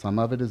reasons. Some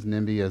of it is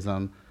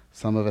NIMBYism,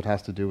 some of it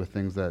has to do with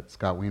things that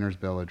Scott Wiener's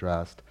bill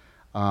addressed.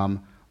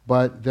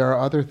 But there are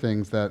other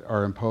things that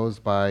are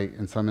imposed by,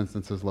 in some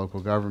instances,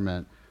 local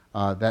government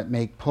that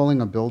make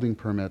pulling a building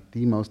permit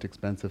the most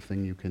expensive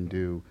thing you can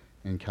do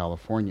in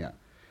California.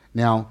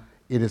 Now,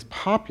 it is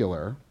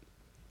popular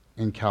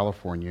in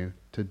California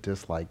to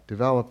dislike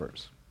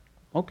developers.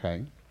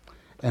 Okay.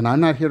 And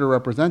I'm not here to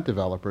represent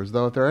developers,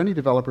 though if there are any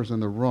developers in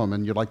the room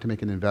and you'd like to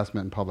make an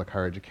investment in public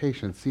higher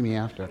education, see me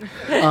after.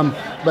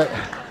 But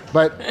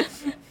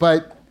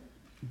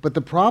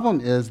the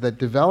problem is that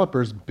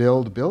developers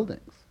build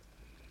buildings,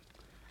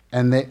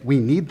 and we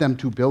need them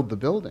to build the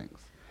buildings.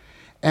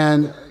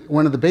 And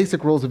one of the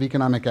basic rules of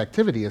economic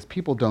activity is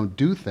people don't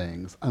do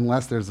things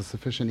unless there's a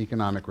sufficient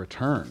economic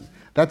return.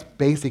 That's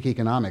basic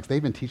economics. They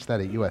even teach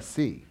that at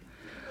USC.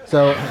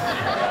 So,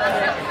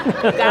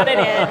 got it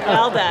in.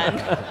 Well done.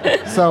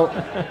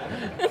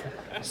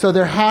 So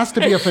there has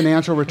to be a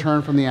financial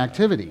return from the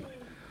activity.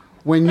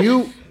 When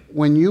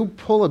you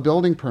pull a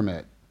building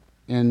permit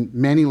in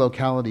many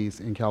localities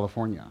in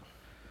California,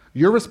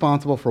 you're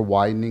responsible for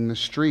widening the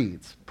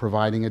streets,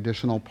 providing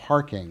additional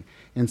parking.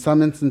 In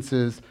some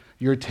instances,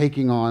 you're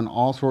taking on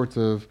all sorts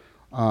of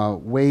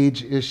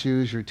wage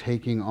issues, you're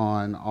taking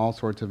on all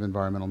sorts of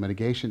environmental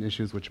mitigation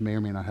issues, which may or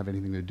may not have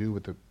anything to do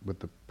with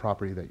the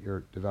property that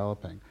you're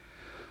developing.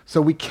 So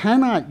we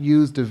cannot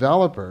use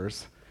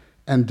developers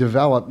and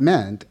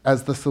development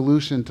as the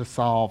solution to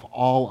solve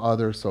all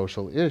other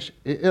social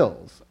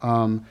ills.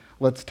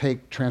 Let's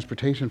take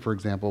transportation, for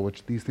example,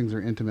 which these things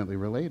are intimately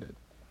related.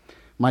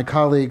 My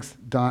colleague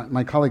Don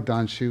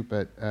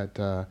Shoup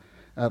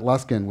at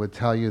Luskin would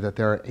tell you that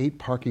there are 8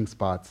 parking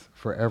spots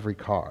for every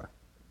car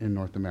in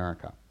North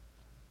America.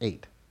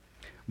 8.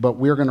 But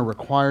we're going to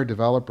require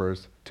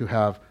developers to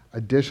have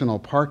additional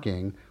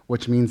parking,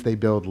 which means they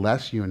build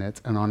less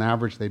units, and on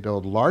average they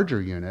build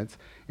larger units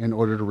in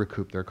order to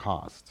recoup their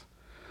costs.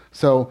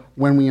 So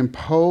when we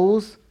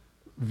impose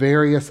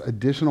various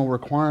additional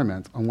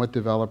requirements on what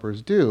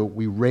developers do,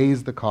 we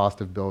raise the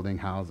cost of building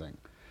housing.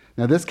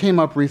 Now this came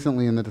up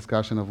recently in the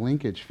discussion of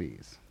linkage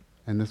fees,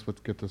 and this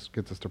what gets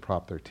us to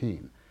Prop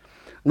 13.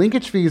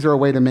 Linkage fees are a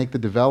way to make the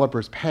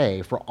developers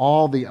pay for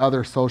all the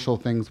other social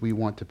things we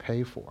want to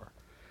pay for.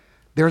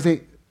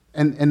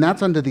 And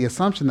that's under the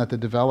assumption that the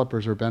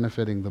developers are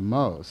benefiting the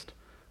most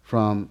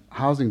from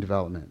housing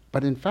development.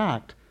 But in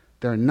fact,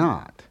 they're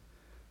not.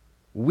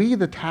 We,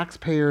 the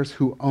taxpayers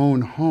who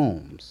own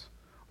homes,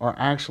 are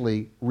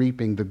actually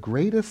reaping the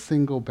greatest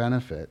single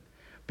benefit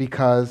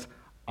because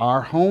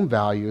our home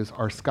values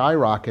are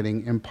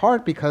skyrocketing in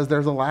part because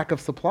there's a lack of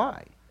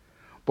supply.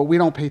 But we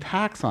don't pay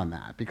tax on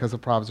that because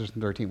of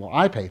Proposition 13. Well,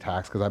 I pay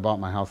tax because I bought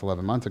my house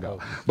 11 months ago.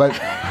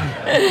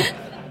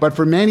 But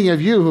for many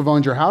of you who've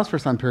owned your house for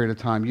some period of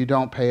time, you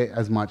don't pay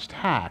as much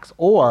tax.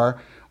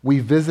 Or we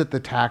visit the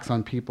tax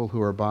on people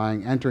who are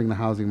entering the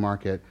housing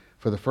market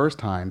for the first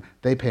time.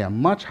 They pay a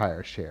much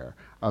higher share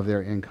of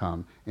their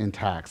income in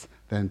tax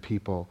than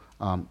people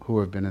who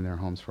have been in their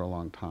homes for a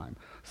long time.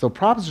 So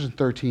Proposition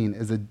 13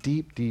 is a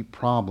deep, deep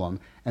problem.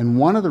 And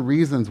one of the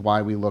reasons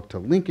why we look to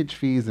linkage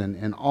fees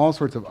and all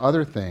sorts of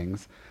other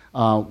things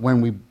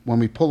when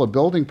we pull a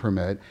building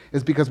permit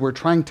is because we're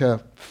trying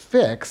to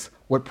fix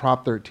what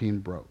Prop 13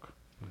 broke.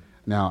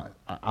 Now,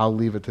 I'll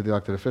leave it to the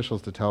elected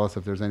officials to tell us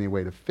if there's any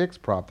way to fix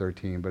Prop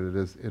 13, but it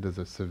is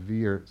a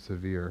severe,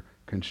 severe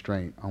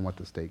constraint on what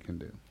the state can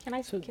do. Can I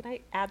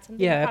add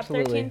something Yeah, to Prop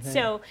absolutely. 13? Yeah.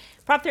 So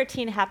Prop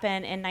 13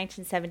 happened in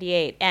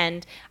 1978,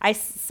 and I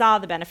saw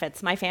the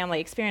benefits. My family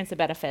experienced the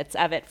benefits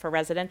of it for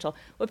residential.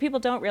 What people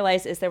don't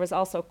realize is there was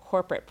also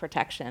corporate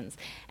protections.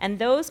 And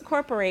those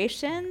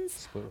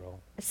corporations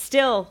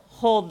still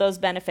hold those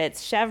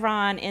benefits.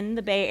 Chevron in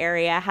the Bay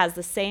Area has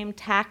the same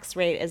tax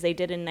rate as they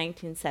did in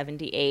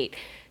 1978.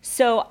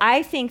 So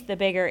I think the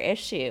bigger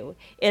issue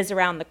is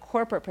around the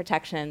corporate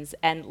protections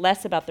and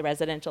less about the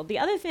residential. The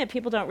other thing that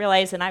people don't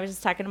realize, and I was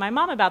just talking to my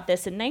mom about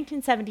this, in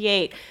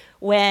 1978,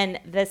 when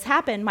this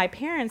happened, my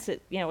parents,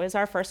 it was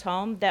our first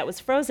home that was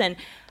frozen.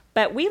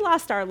 But we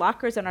lost our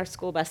lockers and our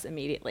school bus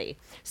immediately.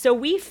 So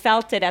we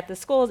felt it at the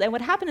schools. And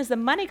what happened is the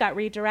money got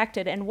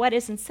redirected. And what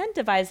is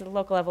incentivized at the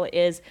local level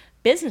is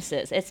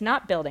businesses. It's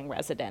not building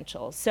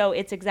residential. So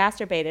it's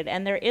exacerbated.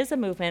 And there is a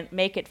movement,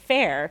 Make It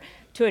Fair,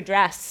 to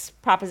address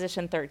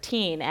Proposition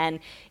 13. And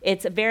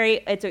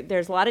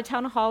there's a lot of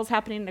town halls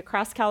happening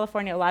across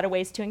California, a lot of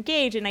ways to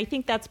engage. And I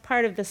think that's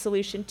part of the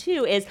solution,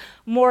 too, is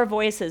more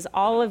voices,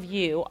 all of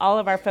you, all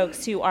of our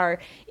folks who are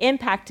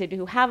impacted,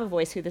 who have a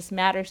voice, who this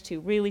matters to,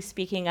 really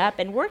speaking up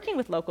and working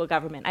with local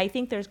government. I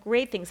think there's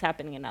great things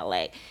happening in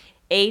LA.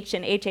 H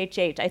and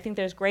HHH, I think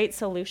there's great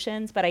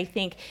solutions, but I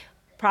think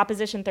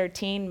Proposition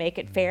 13, Make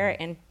It Fair,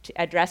 and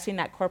addressing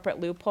that corporate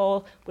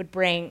loophole would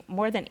bring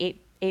more than $8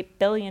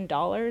 billion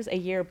a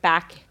year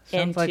back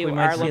Sounds into like we our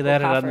might local see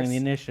that on coffers. the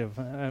initiative.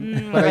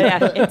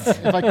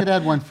 If I could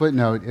add one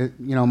footnote,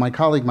 my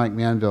colleague Mike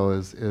Manville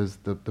is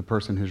the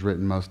person who's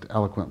written most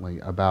eloquently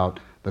about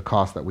the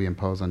cost that we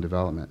impose on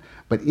development.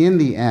 But in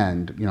the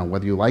end,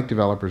 whether you like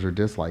developers or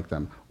dislike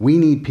them, we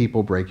need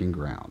people breaking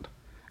ground.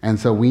 And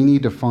so we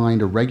need to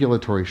find a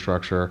regulatory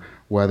structure,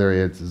 whether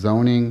it's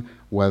zoning,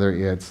 whether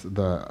it's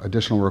the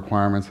additional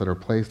requirements that are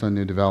placed on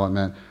new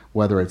development,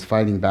 whether it's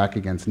fighting back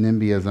against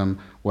NIMBYism,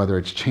 whether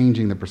it's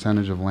changing the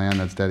percentage of land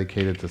that's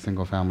dedicated to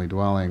single-family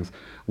dwellings.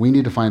 We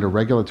need to find a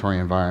regulatory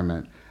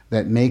environment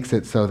that makes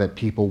it so that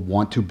people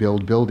want to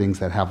build buildings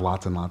that have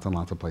lots and lots and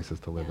lots of places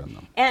to live in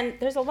them. And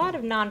there's a lot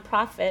of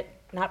not-for-profit,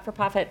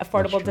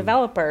 affordable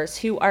developers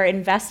who are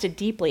invested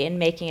deeply in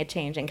making a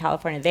change in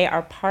California. They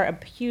are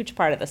a huge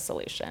part of the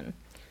solution.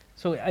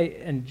 So,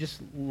 and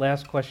just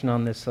last question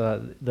on this,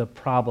 the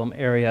problem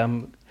area.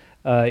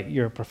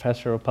 You're a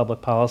professor of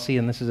public policy,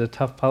 and this is a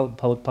tough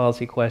public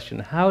policy question.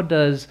 How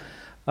does,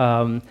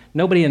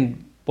 nobody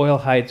in Boyle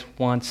Heights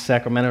wants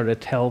Sacramento to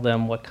tell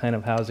them what kind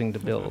of housing to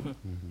build.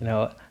 You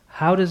know,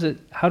 how does it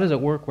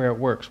work where it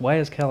works? Why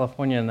is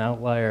California an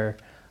outlier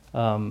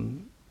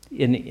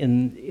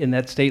in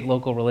that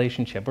state-local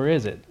relationship, or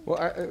is it? Well,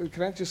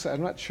 can I just say,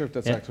 I'm not sure if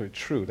that's actually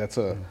true. That's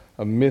a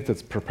myth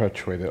that's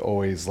perpetuated,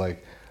 always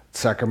like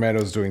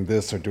Sacramento's doing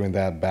this or doing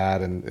that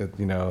bad, and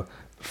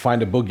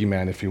find a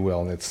boogeyman, if you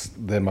will, and it's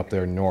them up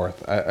there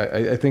north.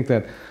 I think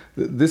that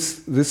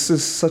this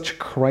is such a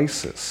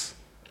crisis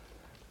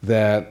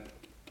that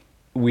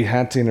we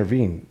had to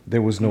intervene.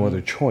 There was no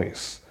other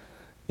choice.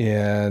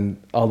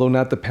 And although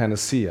not the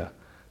panacea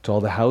to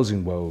all the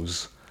housing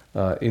woes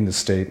in the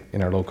state,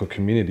 in our local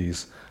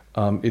communities,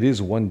 it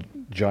is one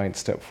giant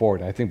step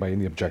forward. And I think by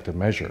any objective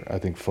measure, I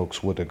think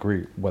folks would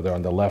agree, whether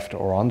on the left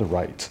or on the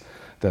right,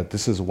 that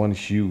this is one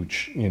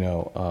huge,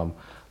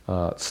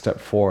 step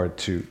forward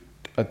to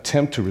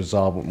attempt to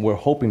resolve. We're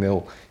hoping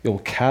it'll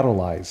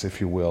catalyze, if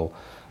you will,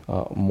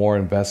 more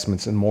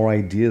investments and more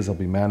ideas that will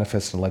be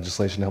manifested in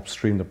legislation to help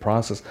stream the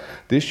process.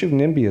 The issue of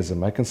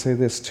NIMBYism, I can say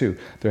this too,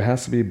 there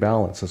has to be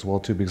balance as well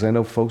too, because I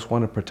know folks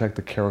want to protect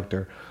the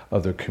character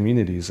of their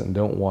communities and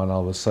don't want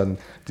all of a sudden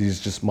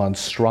these just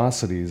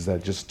monstrosities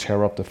that just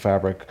tear up the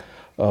fabric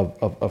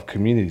of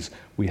communities.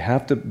 We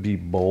have to be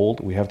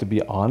bold, we have to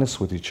be honest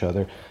with each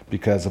other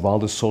because of all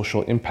the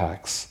social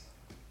impacts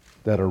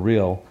that are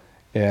real.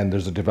 And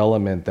there's a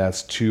development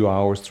that's 2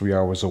 hours, 3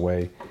 hours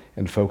away,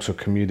 and folks are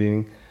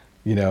commuting,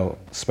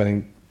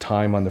 spending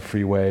time on the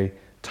freeway,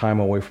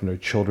 time away from their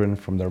children,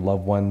 from their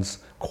loved ones,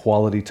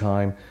 quality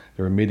time.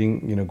 They're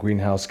emitting,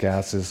 greenhouse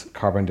gases,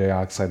 carbon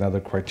dioxide, and other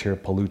criteria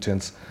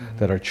pollutants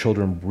that our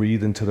children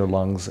breathe into their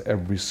lungs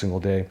every single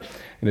day.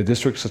 In a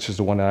district such as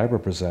the one that I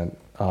represent,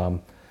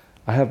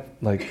 I have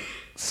like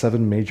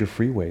 7 major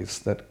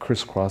freeways that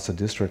crisscross the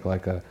district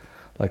like a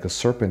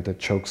serpent that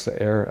chokes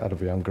the air out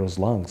of a young girl's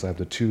lungs. I have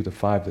the 2, the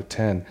 5, the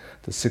 10,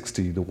 the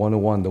 60, the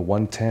 101, the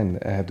 110.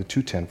 I have the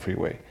 210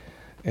 freeway.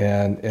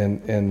 And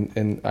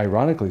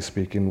ironically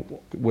speaking,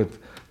 with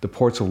the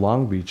ports of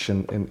Long Beach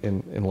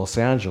and Los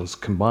Angeles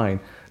combined,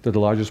 they're the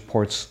largest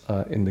ports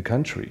in the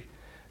country.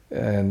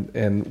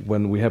 And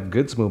when we have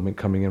goods movement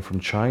coming in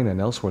from China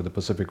and elsewhere, the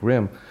Pacific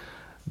Rim,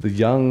 the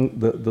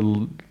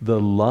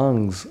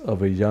lungs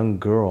of a young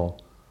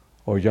girl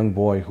or young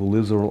boy who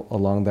lives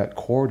along that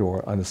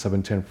corridor on the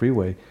 710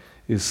 freeway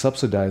is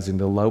subsidizing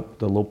the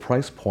low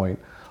price point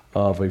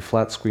of a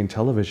flat screen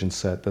television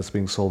set that's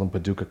being sold in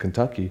Paducah,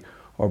 Kentucky,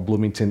 or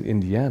Bloomington,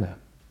 Indiana,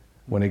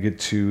 when they get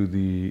to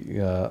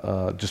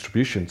the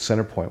distribution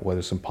center point, whether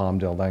it's in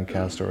Palmdale,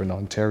 Lancaster, or in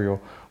Ontario,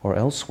 or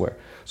elsewhere.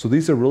 So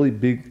these are really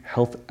big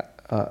health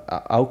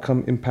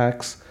outcome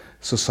impacts,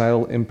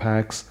 societal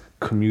impacts,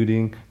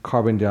 commuting,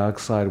 carbon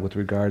dioxide with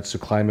regards to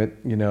climate,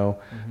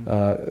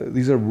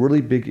 these are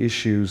really big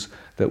issues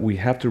that we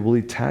have to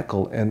really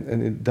tackle, and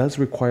it does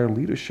require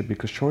leadership,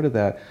 because short of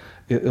that,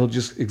 it'll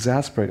just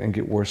exacerbate and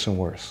get worse and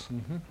worse.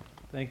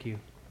 Thank you.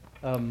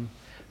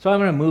 So I'm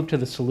going to move to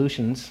the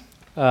solutions.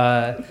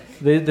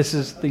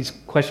 These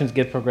questions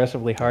get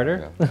progressively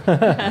harder.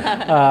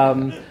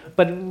 Yeah.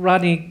 But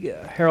Rodney,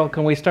 Harold,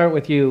 can we start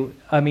with you?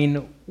 I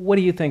mean, what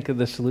do you think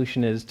the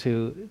solution is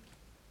to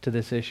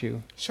this issue?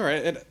 Sure.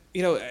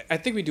 I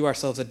think we do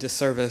ourselves a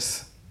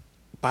disservice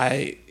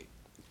by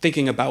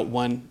thinking about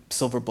one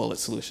silver bullet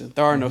solution.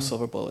 There are no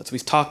silver bullets.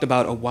 We've talked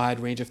about a wide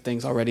range of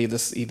things already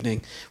this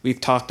evening. We've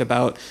talked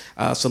about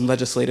some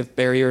legislative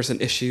barriers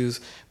and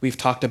issues. We've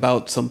talked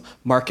about some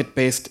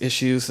market-based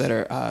issues that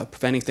are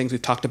preventing things.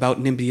 We've talked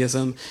about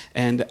NIMBYism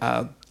and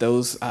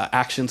those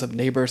actions of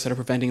neighbors that are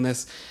preventing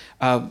this.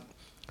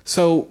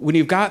 So when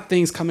you've got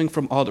things coming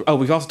from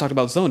we've also talked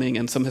about zoning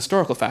and some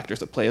historical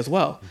factors at play as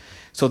well.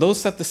 So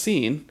those set the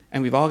scene,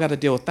 and we've all got to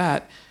deal with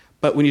that.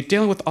 But when you're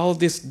dealing with all of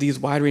these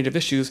wide range of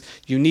issues,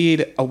 you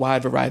need a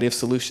wide variety of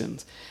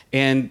solutions.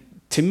 And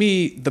to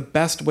me, the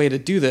best way to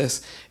do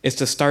this is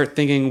to start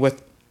thinking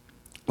with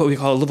what we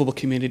call a livable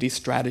community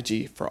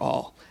strategy for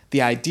all.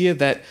 The idea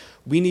that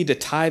we need to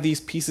tie these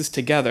pieces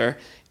together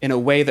in a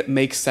way that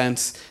makes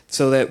sense,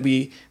 so that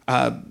we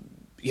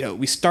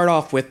start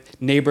off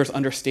with neighbors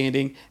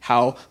understanding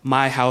how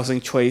my housing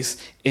choice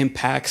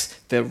impacts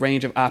the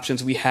range of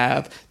options we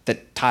have,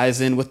 that ties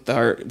in with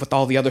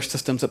all the other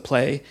systems at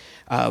play.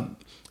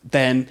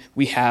 Then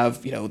we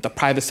have, the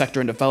private sector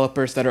and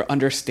developers that are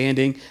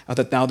understanding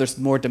that now there's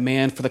more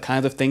demand for the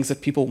kinds of things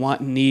that people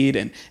want and need,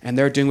 and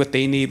they're doing what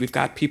they need. We've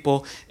got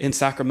people in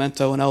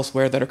Sacramento and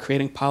elsewhere that are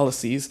creating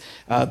policies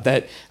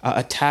that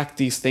attack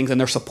these things, and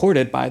they're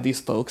supported by these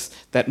folks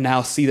that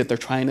now see that they're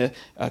trying to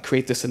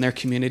create this in their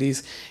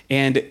communities.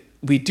 And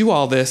we do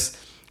all this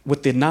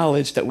with the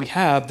knowledge that we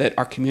have that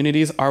our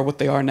communities are what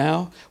they are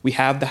now. We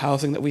have the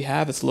housing that we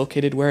have. It's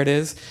located where it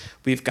is.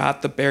 We've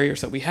got the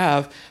barriers that we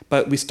have,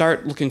 but we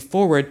start looking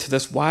forward to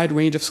this wide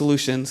range of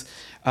solutions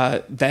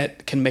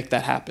that can make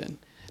that happen.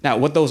 Now,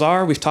 what those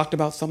are, we've talked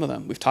about some of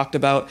them. We've talked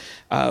about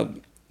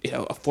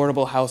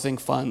affordable housing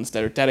funds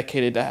that are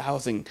dedicated to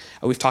housing.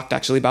 We've talked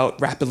actually about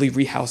rapidly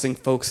rehousing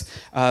folks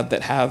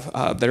that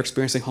are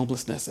experiencing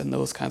homelessness and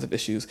those kinds of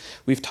issues.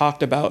 We've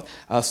talked about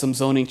some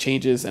zoning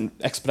changes and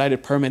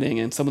expedited permitting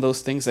and some of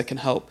those things that can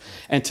help.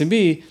 And to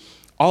me,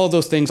 all of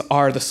those things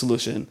are the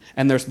solution,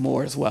 and there's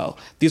more as well.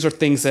 These are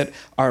things that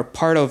are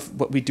part of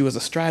what we do as a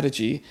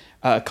strategy,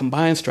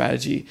 combined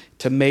strategy,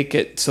 to make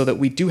it so that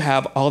we do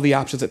have all the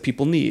options that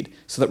people need,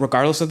 so that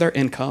regardless of their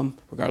income,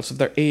 regardless of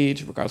their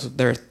age, regardless of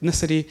their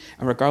ethnicity,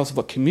 and regardless of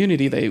what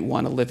community they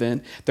want to live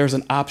in, there's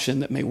an option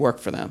that may work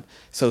for them.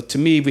 So to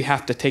me, we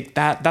have to take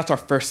that's our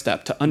first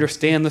step, to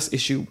understand this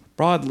issue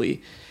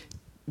broadly,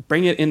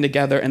 bring it in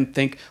together and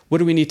think, what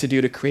do we need to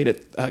do to create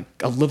a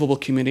livable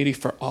community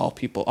for all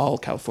people, all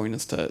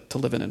Californians to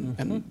live in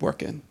and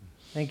work in?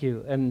 Thank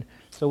you. And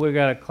so we've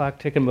got a clock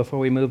ticking before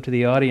we move to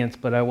the audience,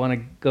 but I want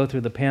to go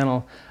through the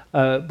panel.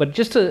 But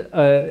just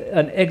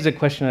an exit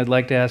question I'd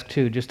like to ask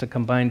too, just to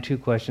combine two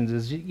questions,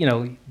 is,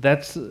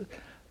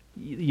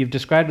 you've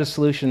described a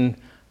solution.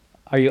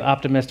 Are you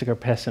optimistic or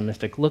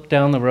pessimistic? Look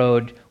down the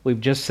road.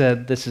 We've just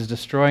said this is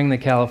destroying the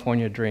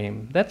California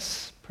dream.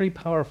 That's pretty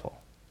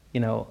powerful.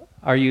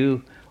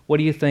 What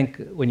do you think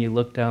when you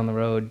look down the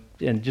road?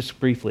 And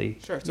just briefly,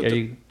 sure.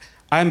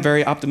 I'm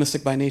very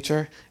optimistic by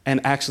nature,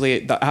 and actually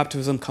the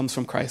optimism comes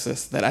from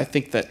crisis, that I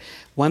think that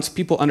once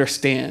people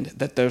understand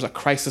that there's a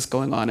crisis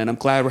going on, and I'm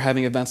glad we're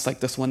having events like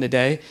this one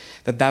today,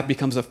 that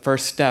becomes a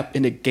first step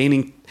into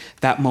gaining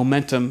that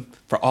momentum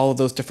for all of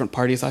those different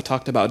parties I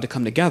talked about to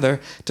come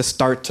together to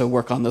start to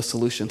work on those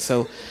solutions.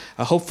 So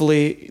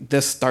hopefully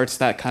this starts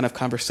that kind of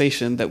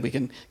conversation that we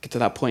can get to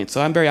that point.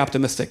 So I'm very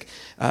optimistic,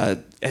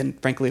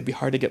 and frankly, it'd be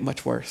hard to get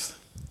much worse.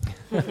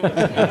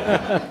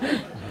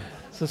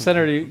 So,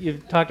 Senator,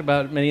 you've talked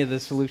about many of the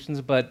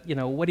solutions, but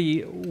what do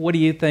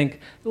you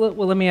think? Well,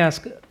 let me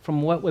ask: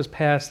 from what was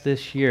passed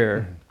this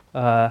year,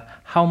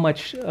 how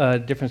much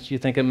difference do you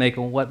think it make,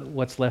 and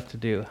what's left to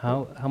do?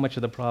 How much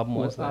of the problem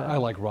was that? I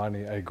like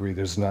Rodney. I agree.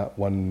 There's not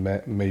one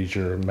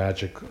major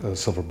magic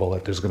silver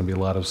bullet. There's going to be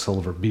a lot of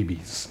silver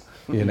BBs.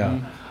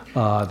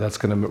 That's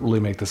going to really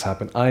make this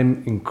happen.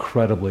 I'm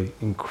incredibly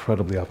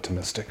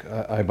optimistic.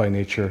 I by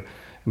nature,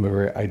 I'm a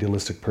very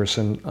idealistic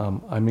person.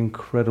 I'm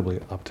incredibly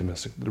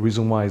optimistic. The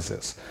reason why is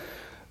this.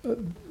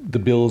 The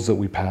bills that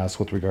we passed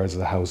with regards to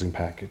the housing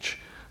package.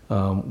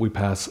 We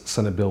passed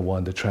Senate Bill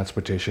 1, the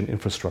transportation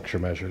infrastructure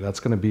measure.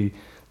 That's going to be,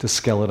 to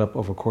scale it up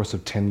over a course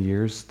of 10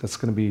 years, that's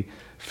going to be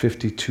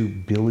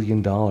 $52 billion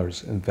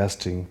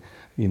investing,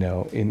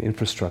 in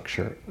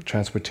infrastructure,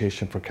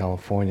 transportation for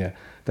California.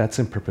 That's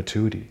in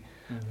perpetuity.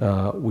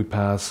 We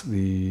passed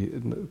the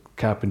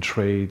cap and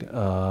trade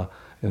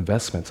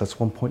investments. That's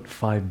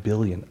 $1.5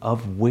 billion,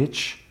 of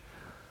which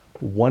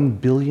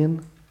 $1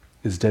 billion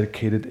is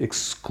dedicated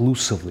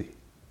exclusively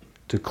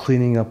to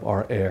cleaning up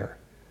our air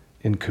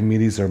in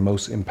communities that are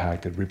most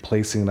impacted,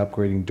 replacing and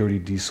upgrading dirty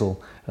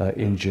diesel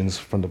engines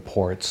from the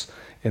ports,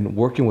 and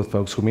working with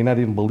folks who may not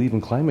even believe in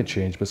climate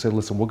change, but say,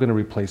 listen, we're going to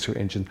replace your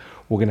engine.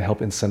 We're going to help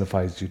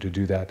incentivize you to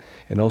do that.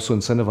 And also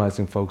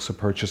incentivizing folks to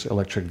purchase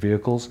electric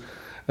vehicles,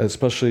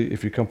 especially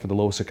if you come from the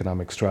lowest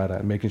economic strata,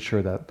 and making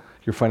sure that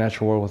your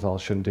financial wherewithal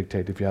shouldn't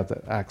dictate if you have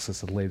the access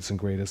to the latest and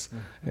greatest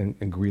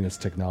and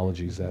greenest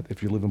technologies, that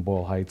if you live in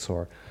Boyle Heights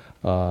or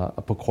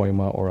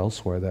Pacoima or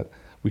elsewhere, that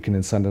we can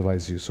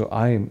incentivize you. So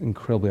I am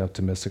incredibly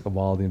optimistic of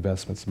all the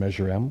investments.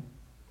 Measure M,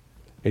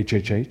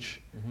 HHH,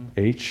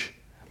 H,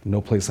 No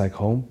Place Like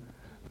Home.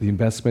 The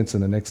investments in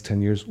the next 10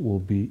 years will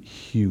be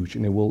huge,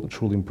 and it will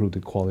truly improve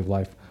the quality of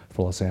life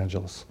for Los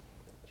Angeles.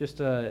 Just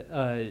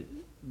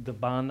the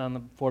bond on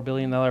the $4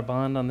 billion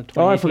bond on the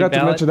 2018 Oh, I forgot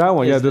to mention that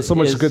one. Yeah, there's so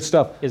much good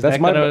stuff. Is That's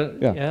that my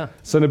gonna,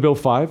 Senate Bill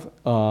 5.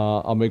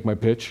 I'll make my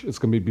pitch. It's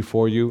going to be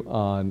before you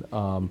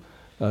on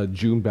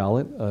June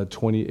ballot,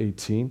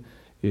 2018.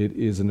 It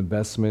is an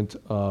investment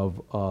of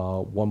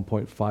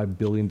 $1.5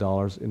 billion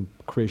in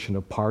creation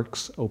of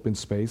parks, open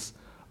space,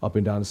 up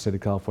and down the state of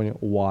California,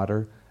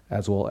 water,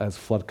 as well as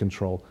flood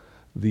control.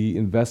 The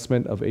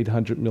investment of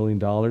 $800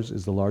 million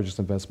is the largest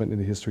investment in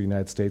the history of the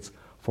United States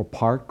for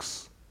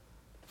parks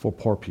for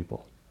poor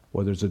people,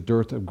 where there's a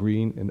dearth of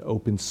green and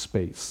open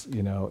space,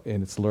 and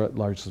it's the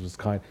largest of its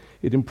kind.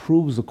 It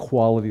improves the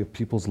quality of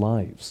people's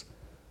lives.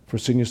 For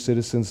senior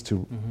citizens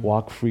to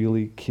walk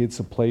freely, kids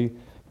to play,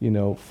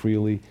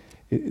 freely.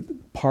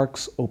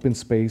 Parks, open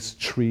space,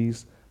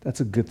 trees, that's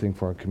a good thing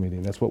for our community,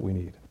 and that's what we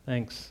need.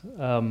 Thanks.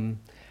 And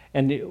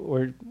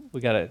we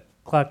got a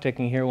clock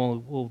ticking here.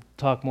 We'll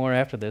talk more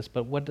after this.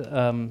 But what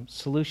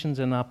solutions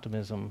and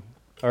optimism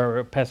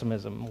or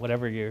pessimism,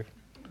 whatever your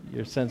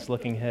sense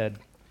looking ahead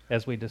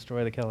as we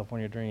destroy the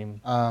California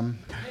dream?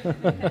 Well,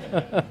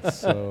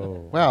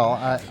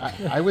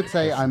 I would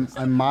say I'm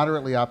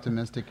moderately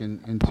optimistic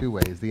in two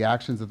ways. The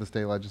actions of the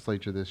state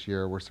legislature this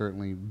year were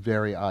certainly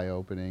very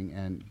eye-opening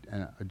and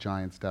a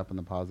giant step in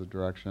the positive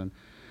direction.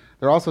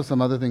 There are also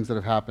some other things that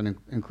have happened,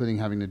 including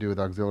having to do with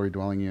auxiliary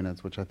dwelling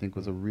units, which I think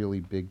was a really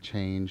big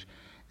change,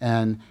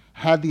 and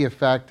had the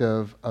effect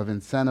of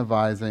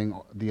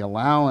incentivizing the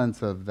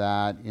allowance of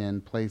that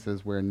in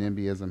places where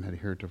NIMBYism had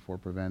heretofore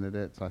prevented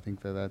it. So I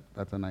think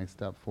that's a nice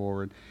step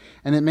forward.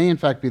 And it may in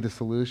fact be the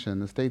solution.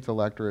 The state's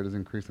electorate is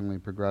increasingly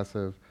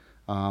progressive.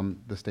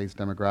 The state's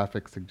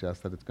demographics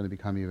suggest that it's going to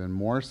become even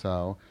more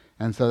so.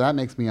 And so that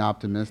makes me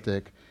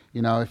optimistic.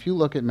 You know, if you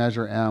look at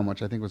Measure M,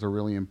 which I think was a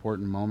really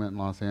important moment in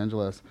Los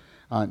Angeles,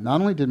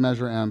 not only did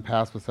Measure M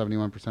pass with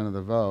 71% of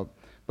the vote,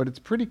 but it's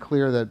pretty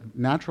clear that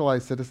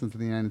naturalized citizens of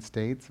the United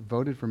States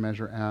voted for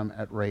Measure M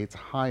at rates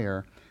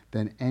higher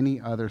than any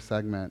other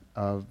segment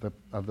of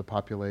the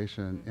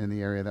population in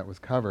the area that was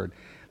covered.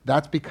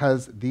 That's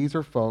because these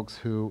are folks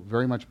who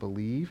very much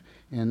believe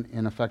in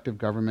effective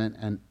government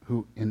and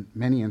who, in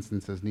many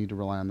instances, need to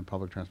rely on the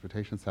public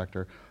transportation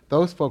sector.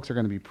 Those folks are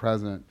going to be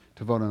present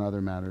to vote on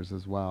other matters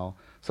as well.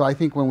 So I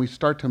think when we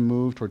start to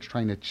move towards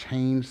trying to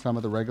change some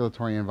of the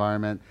regulatory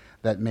environment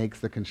that makes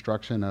the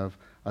construction of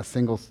a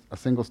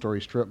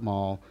single-story strip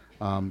mall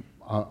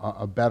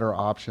a better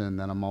option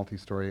than a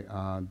multi-story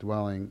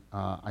dwelling,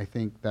 I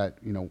think that,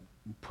 you know,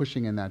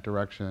 pushing in that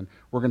direction,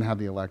 we're going to have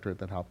the electorate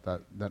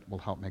that will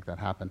help make that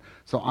happen.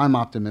 So I'm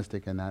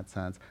optimistic in that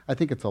sense. I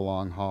think it's a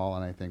long haul,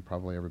 and I think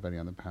probably everybody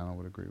on the panel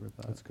would agree with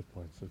that. That's a good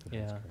point.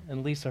 Yeah.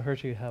 And Lisa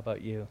Hirschy, how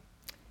about you?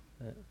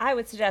 I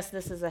would suggest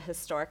this is a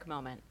historic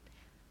moment.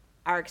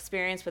 Our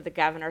experience with the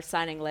governor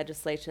signing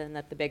legislation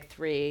that the big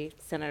three,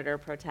 Senator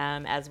Pro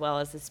Tem, as well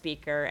as the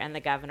Speaker and the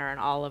governor and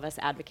all of us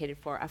advocated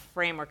for, a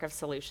framework of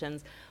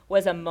solutions,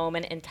 was a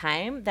moment in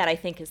time that I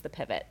think is the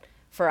pivot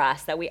for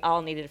us, that we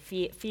all needed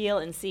to feel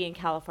and see in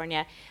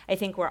California. I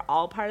think we're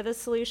all part of the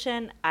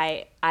solution.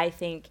 I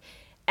think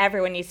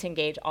everyone needs to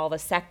engage, all the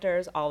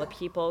sectors, all the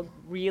people,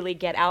 really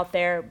get out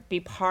there, be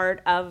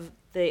part of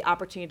the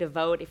opportunity to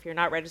vote. If you're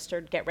not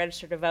registered, get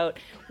registered to vote.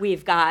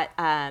 We've got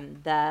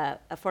the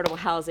affordable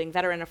housing,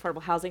 veteran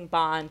affordable housing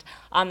bond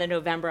on the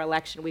November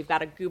election. We've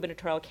got a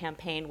gubernatorial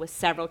campaign with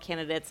several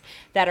candidates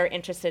that are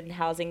interested in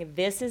housing.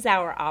 This is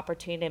our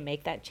opportunity to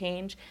make that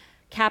change.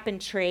 Cap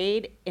and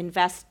Trade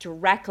invests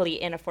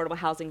directly in affordable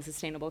housing,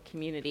 sustainable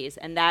communities,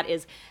 and that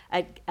is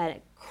a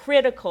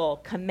critical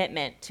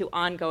commitment to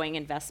ongoing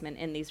investment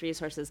in these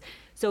resources.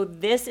 So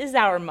this is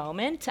our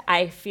moment.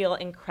 I feel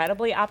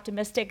incredibly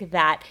optimistic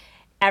that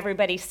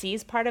everybody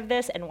sees part of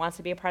this and wants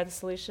to be a part of the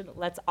solution.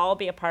 Let's all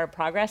be a part of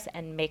progress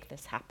and make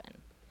this happen.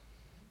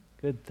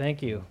 Good,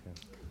 thank you.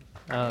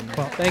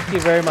 Thank you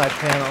very much,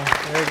 panel.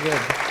 Very good.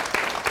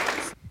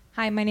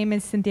 Hi, my name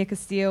is Cynthia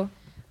Castillo.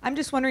 I'm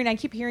just wondering, I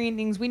keep hearing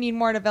things, we need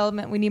more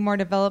development,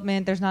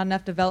 there's not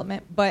enough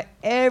development, but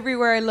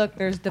everywhere I look,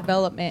 there's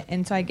development.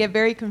 And so I get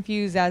very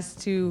confused as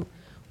to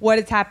what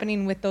is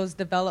happening with those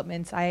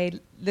developments. I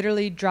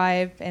literally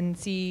drive and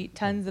see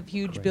tons of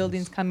huge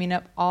buildings coming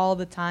up all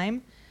the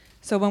time.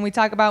 So when we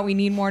talk about we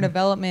need more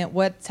development,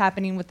 what's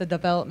happening with the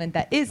development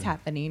that is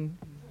happening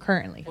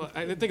currently? Well,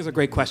 I think it's a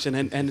great question,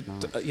 and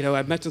you know,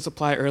 I mentioned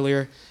supply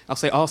earlier. I'll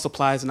say all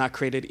supplies are not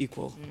created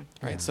equal,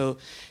 right? So,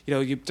 you know,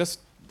 you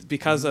just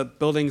because a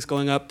building's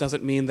going up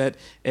doesn't mean that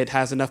it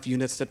has enough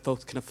units that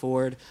folks can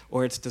afford,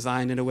 or it's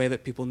designed in a way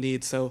that people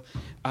need. So,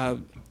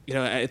 you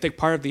know, I think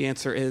part of the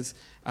answer is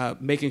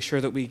making sure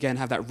that we again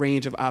have that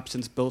range of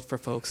options built for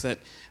folks. That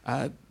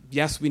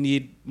yes, we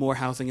need more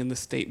housing in the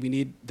state.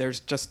 There's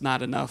just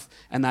not enough,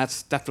 and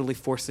that's definitely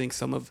forcing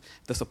some of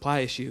the supply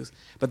issues.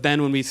 But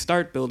then when we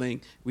start building,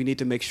 we need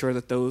to make sure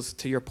that those,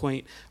 to your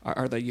point,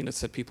 are the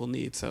units that people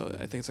need. So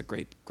I think it's a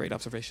great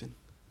observation.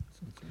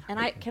 And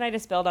can I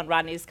just build on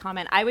Rodney's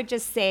comment? I would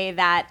just say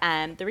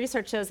that the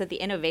research shows that the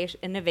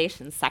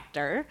innovation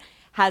sector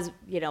has,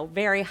 you know,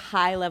 very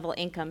high level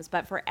incomes,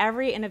 but for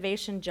every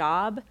innovation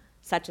job,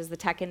 such as the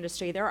tech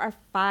industry, there are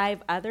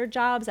 5 other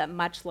jobs at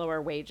much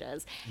lower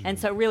wages. And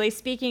so really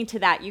speaking to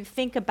that, you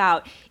think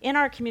about, in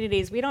our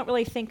communities, we don't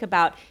really think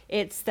about,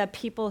 it's the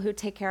people who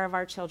take care of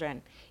our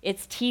children.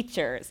 It's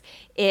teachers.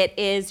 It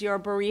is your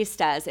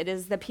baristas. It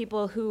is the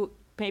people who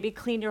maybe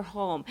clean your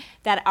home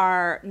that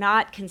are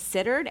not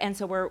considered. And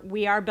so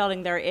we are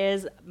building, there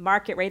is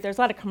market rate, there's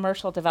a lot of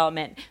commercial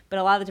development, but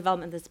a lot of the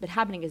development that's been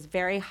happening is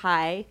very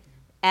high.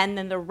 And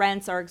then the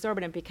rents are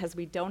exorbitant because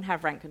we don't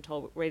have rent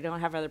control, we don't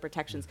have other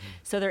protections.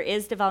 So there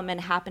is development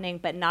happening,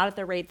 but not at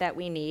the rate that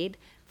we need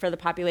for the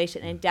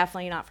population, and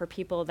definitely not for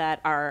people that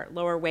are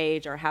lower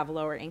wage or have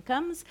lower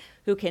incomes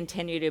who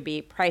continue to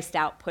be priced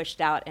out,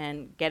 pushed out,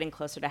 and getting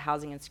closer to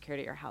housing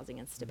insecurity or housing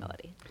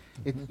instability.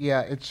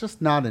 It's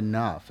just not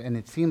enough, and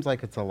it seems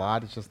like it's a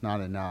lot, it's just not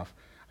enough.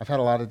 I've had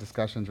a lot of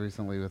discussions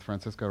recently with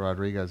Francisco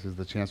Rodriguez, who's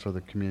the chancellor of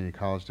the Community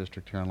College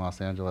District here in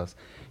Los Angeles.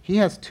 He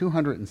has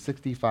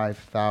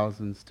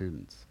 265,000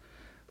 students.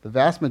 The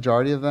vast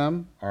majority of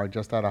them are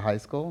just out of high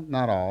school.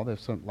 Not all.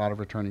 There's a lot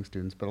of returning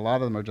students, but a lot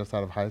of them are just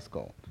out of high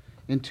school.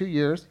 In 2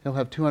 years, he'll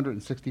have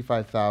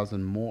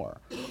 265,000 more.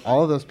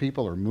 All of those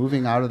people are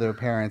moving out of their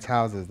parents'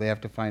 houses. They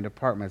have to find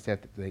apartments.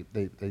 They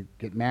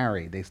get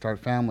married. They start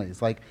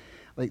families. Like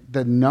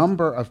the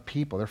number of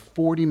people, there are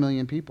 40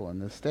 million people in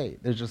this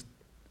state.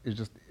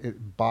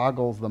 It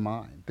boggles the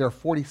mind. There are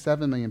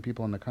 47 million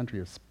people in the country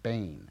of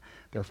Spain.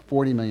 There are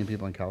 40 million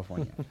people in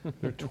California.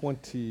 There are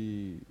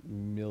 20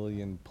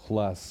 million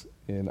plus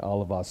in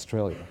all of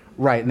Australia.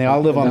 Right, and they all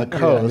live on the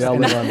coast. They all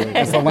live on the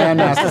It's the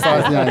landmass the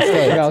size of the United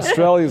States. And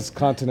Australia's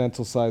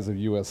continental size of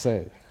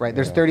USA. Right,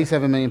 there's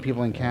 37 million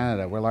people in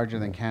Canada. We're larger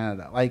than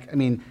Canada.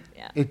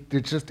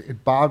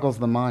 It boggles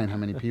the mind how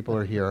many people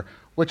are here,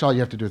 which all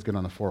you have to do is get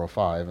on the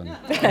 405.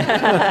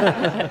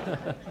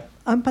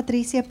 I'm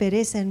Patricia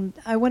Perez, and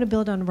I want to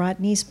build on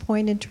Rodney's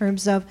point in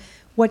terms of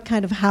what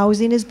kind of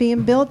housing is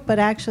being built, but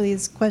actually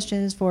this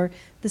question is for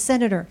the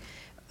senator.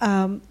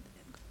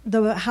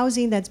 The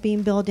housing that's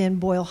being built in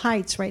Boyle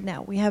Heights right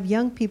now, we have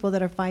young people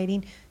that are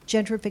fighting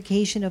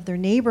gentrification of their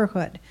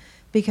neighborhood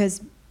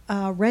because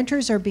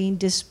renters are being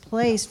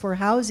displaced for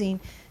housing,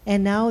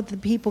 and now the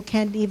people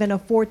can't even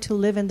afford to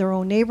live in their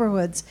own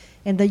neighborhoods,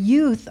 and the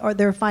youth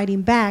they're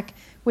fighting back,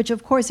 which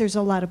of course there's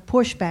a lot of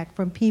pushback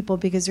from people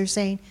because they're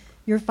saying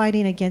you're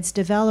fighting against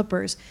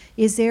developers.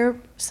 Is there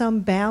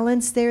some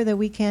balance there that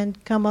we can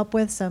come up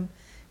with, some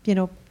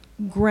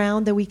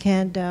ground that we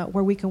can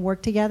where we can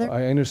work together?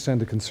 I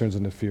understand the concerns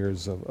and the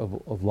fears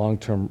of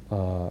long-term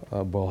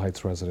Boyle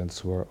Heights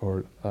residents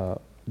or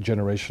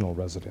generational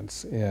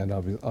residents, and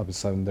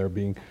obviously they're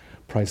being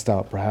priced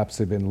out. Perhaps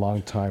they've been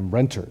long-time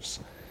renters,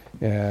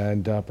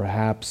 and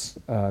perhaps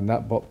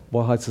not.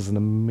 Boyle Heights is an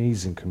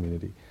amazing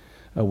community.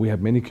 We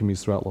have many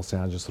communities throughout Los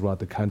Angeles, throughout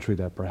the country,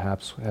 that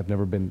perhaps have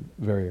never been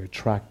very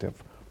attractive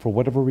for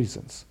whatever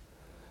reasons.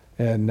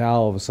 And now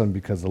all of a sudden,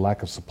 because of the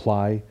lack of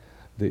supply,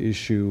 the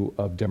issue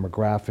of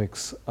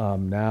demographics,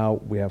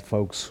 now we have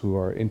folks who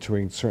are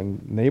entering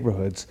certain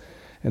neighborhoods,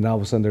 and all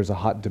of a sudden there's a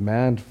hot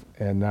demand.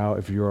 And now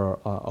if you're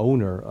an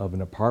owner of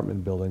an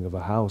apartment building, of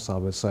a house, all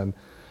of a sudden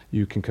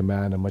you can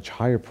command a much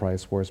higher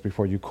price, whereas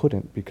before you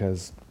couldn't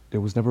because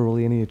there was never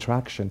really any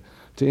attraction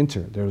to enter.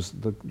 There's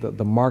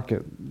the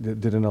market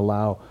didn't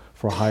allow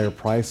for higher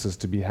prices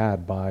to be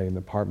had by an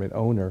apartment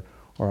owner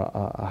or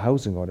a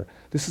housing owner.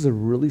 This is a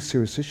really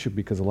serious issue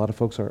because a lot of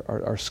folks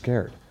are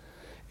scared.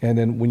 And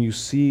then when you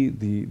see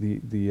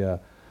the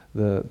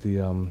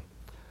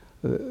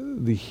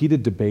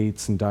heated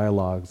debates and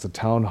dialogues, the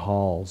town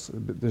halls,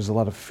 there's a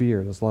lot of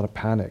fear, there's a lot of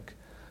panic,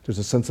 there's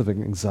a sense of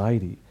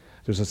anxiety,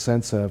 there's a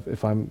sense of,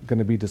 if I'm going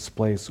to be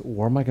displaced,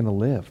 where am I going to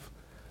live?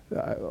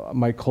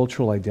 My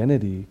cultural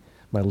identity,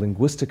 my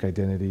linguistic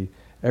identity,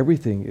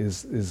 everything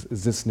is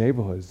this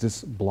neighborhood, is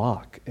this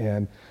block.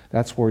 And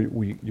that's where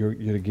you're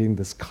getting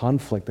this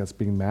conflict that's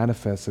being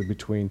manifested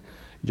between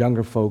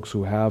younger folks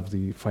who have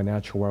the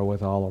financial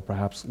wherewithal or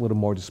perhaps a little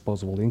more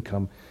disposable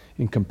income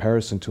in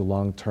comparison to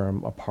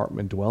long-term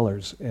apartment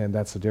dwellers. And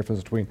that's the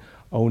difference between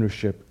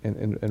ownership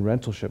and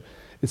rentalship.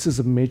 This is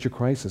a major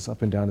crisis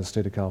up and down the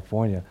state of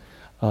California,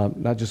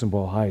 not just in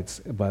Boyle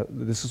Heights, but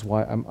this is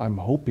why I'm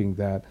hoping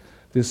that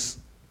this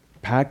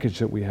package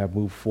that we have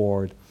moved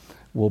forward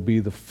will be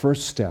the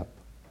first step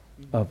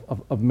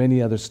of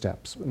many other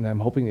steps. And I'm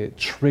hoping it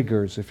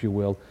triggers, if you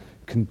will,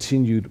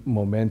 continued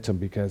momentum,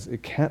 because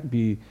it can't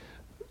be,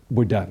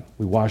 we're done,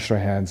 we washed our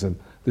hands and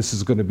this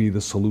is going to be the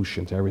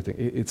solution to everything.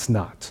 It's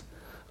not.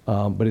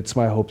 But it's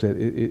my hope that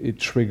it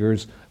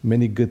triggers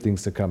many good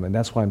things to come, and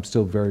that's why I'm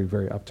still very,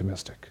 very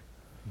optimistic.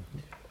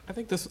 I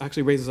think this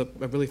actually raises a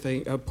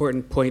really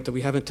important point that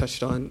we haven't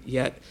touched on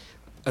yet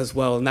as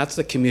well, and that's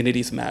the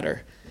communities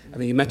matter. I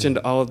mean, you mentioned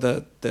all of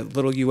the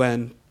little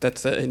UN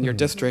that's in your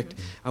district,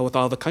 with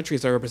all the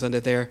countries that are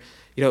represented there.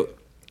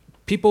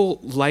 People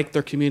like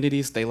their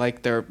communities, they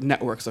like their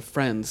networks of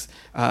friends,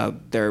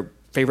 their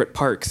favorite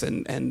parks,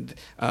 and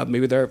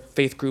maybe their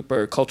faith group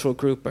or cultural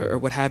group or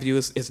what have you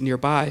is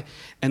nearby.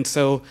 And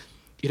so,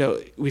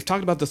 we've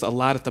talked about this a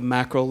lot at the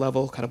macro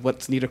level, kind of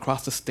what's needed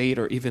across the state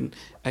or even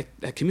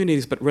at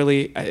communities, but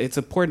really it's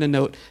important to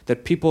note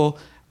that people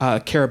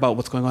care about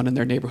what's going on in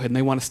their neighborhood, and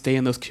they want to stay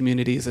in those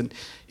communities. And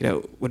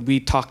when we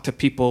talk to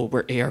people,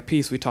 we're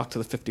ARPs, we talk to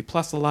the 50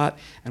 plus a lot,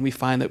 and we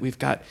find that we've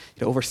got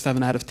over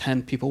 7 out of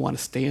 10 people want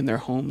to stay in their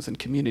homes and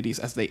communities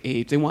as they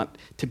age. They want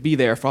to be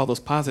there for all those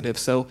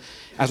positives. So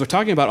as we're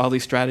talking about all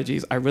these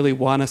strategies, I really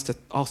want us to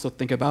also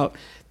think about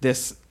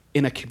this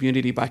in a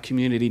community by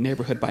community,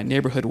 neighborhood by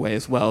neighborhood way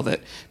as well,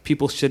 that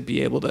people should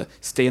be able to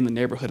stay in the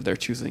neighborhood they're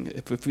choosing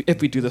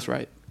if we do this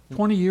right.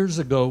 20 years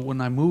ago, when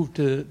I moved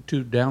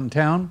to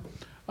downtown,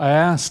 I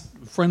asked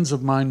friends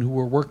of mine who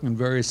were working in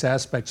various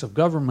aspects of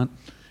government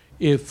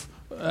if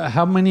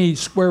how many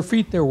square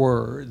feet there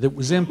were that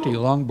was empty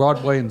along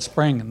Broadway and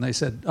Spring, and they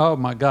said, "Oh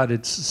my God,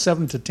 it's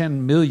 7 to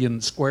 10 million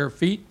square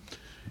feet."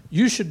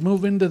 you should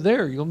move into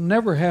there. You'll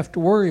never have to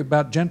worry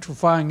about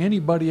gentrifying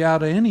anybody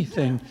out of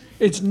anything.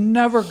 It's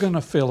never going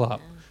to fill up.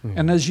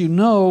 And as you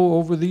know,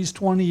 over these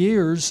 20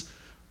 years,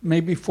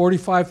 maybe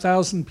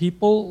 45,000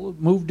 people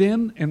moved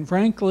in, and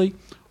frankly,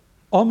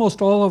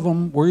 almost all of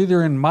them were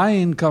either in my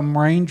income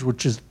range,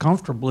 which is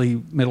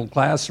comfortably middle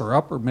class or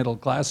upper middle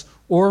class,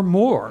 or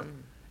more.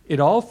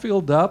 It all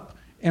filled up,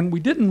 and we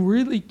didn't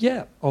really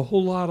get a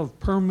whole lot of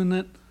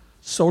permanent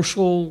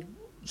social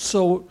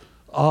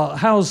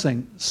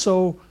housing.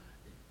 So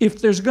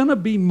if there's going to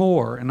be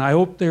more, and I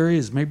hope there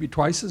is, maybe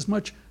twice as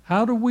much,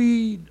 how do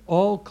we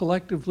all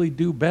collectively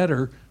do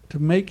better to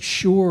make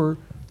sure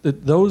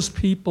that those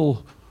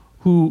people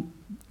who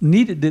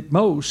needed it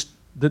most,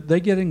 that they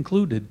get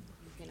included?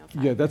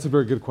 Yeah, that's a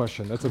very good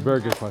question. That's a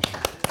very good question.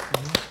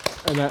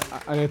 And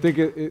I think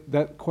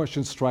that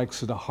question strikes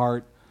to the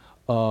heart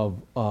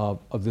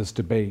of this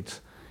debate.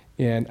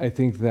 And I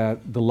think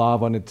that the law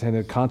of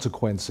unintended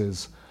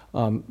consequences,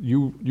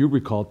 you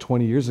recall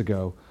 20 years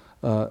ago,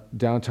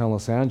 downtown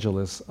Los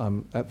Angeles,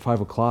 at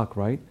 5 o'clock,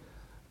 right?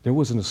 There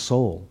wasn't a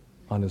soul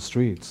on the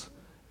streets.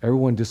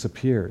 Everyone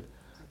disappeared.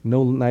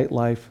 No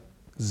nightlife,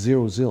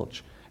 zero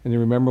zilch. And you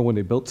remember when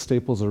they built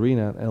Staples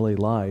Arena at LA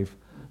Live,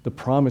 the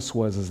promise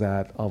was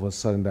that all of a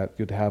sudden that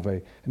you'd have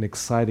an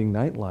exciting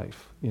nightlife,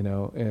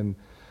 and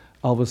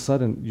all of a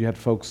sudden you had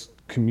folks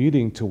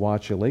commuting to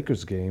watch a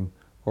Lakers game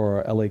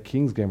or a LA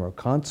Kings game or a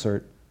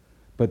concert,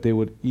 but they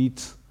would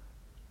eat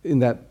in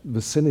that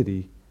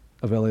vicinity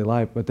of LA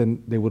Live, but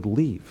then they would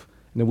leave.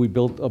 And then we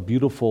built a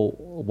beautiful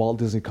Walt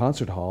Disney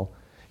Concert Hall,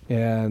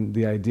 and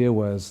the idea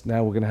was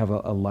now we're going to have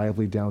a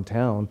lively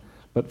downtown,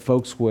 but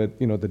folks would,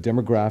 the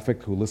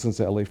demographic who listens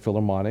to LA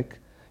Philharmonic,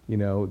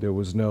 there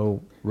was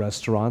no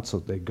restaurant, so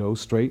they go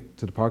straight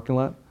to the parking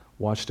lot,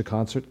 watch the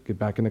concert, get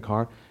back in the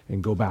car,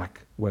 and go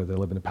back, whether they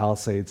live in the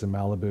Palisades in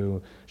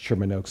Malibu,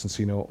 Sherman Oaks,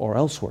 Encino, or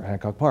elsewhere,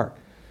 Hancock Park.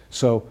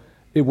 So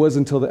it was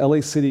until the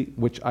LA City,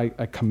 which I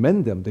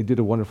commend them, they did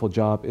a wonderful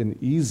job in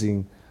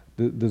easing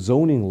the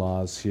zoning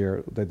laws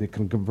here, that they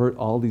can convert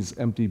all these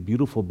empty,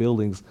 beautiful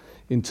buildings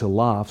into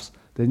lofts.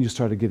 Then you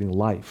started getting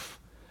life.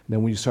 And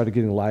then when you started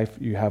getting life,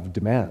 you have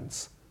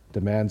demands.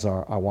 Demands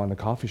are, I want a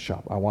coffee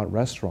shop, I want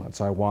restaurants,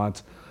 I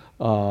want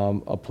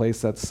a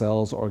place that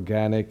sells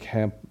organic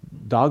hemp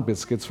dog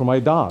biscuits for my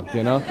dog,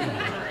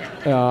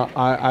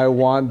 I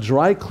want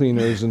dry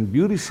cleaners and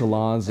beauty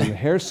salons and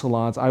hair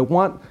salons. I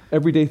want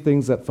everyday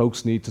things that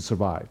folks need to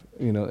survive,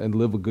 and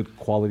live a good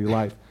quality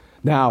life.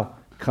 Now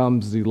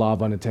comes the law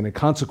of unintended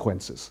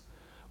consequences,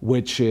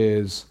 which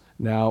is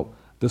now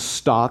the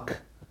stock,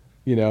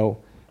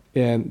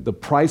 and the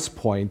price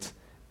point.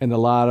 And a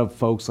lot of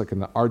folks, like in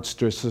the arts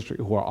district,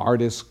 who are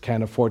artists,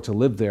 can't afford to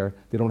live there.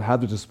 They don't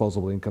have the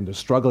disposable income. They're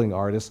struggling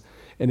artists.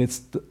 And it's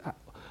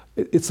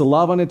the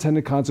law of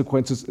unintended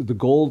consequences,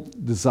 the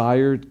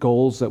desired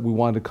goals that we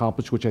want to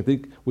accomplish, which I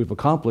think we've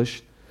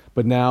accomplished.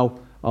 But now,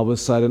 all of a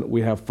sudden,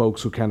 we have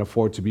folks who can't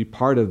afford to be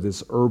part of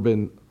this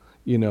urban,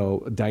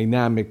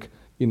 dynamic,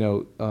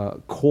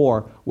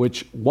 core,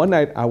 which one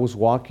night I was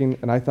walking,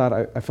 and I thought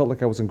I felt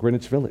like I was in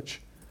Greenwich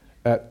Village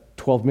at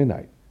 12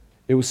 midnight.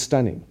 It was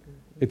stunning.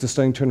 It's a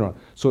stunning turnaround.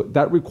 So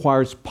that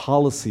requires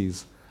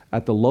policies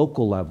at the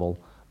local level,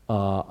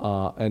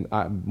 and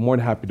I'm more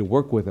than happy to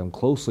work with them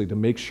closely to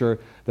make sure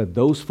that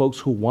those folks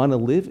who want to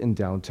live in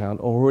downtown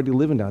or already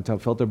live in downtown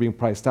felt they're being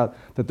priced out,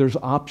 that there's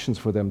options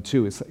for them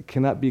too. It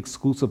cannot be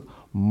exclusive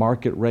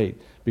market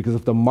rate, because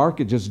if the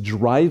market just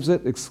drives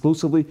it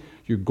exclusively,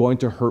 you're going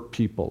to hurt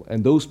people,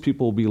 and those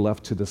people will be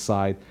left to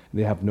decide, and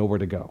they have nowhere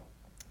to go.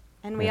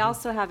 And we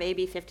also have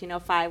AB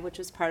 1505, which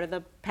was part of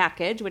the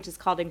package, which is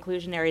called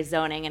inclusionary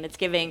zoning, and it's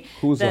giving.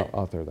 Who's the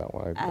author of that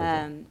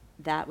one?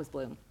 That was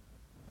Bloom.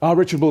 Oh,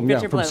 Richard Bloom,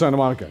 Richard from Bloom. Santa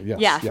Monica, yes.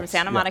 Yeah, from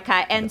Santa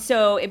Monica. And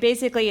so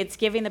it's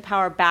giving the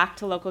power back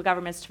to local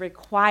governments to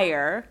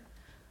require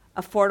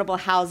affordable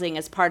housing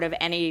as part of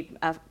any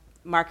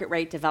market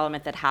rate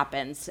development that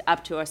happens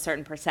up to a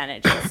certain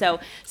percentage. And so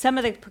some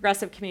of the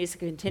progressive communities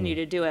continue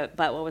to do it,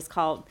 but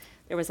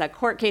there was a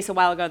court case a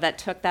while ago that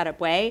took that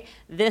away.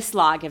 This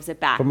law gives it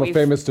back. From a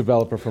famous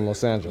developer from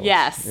Los Angeles.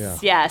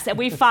 Yes. And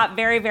we fought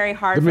very, very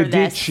hard for this. The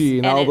Medici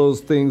and all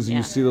those things,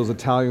 you see those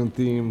Italian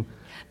theme.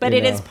 But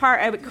it is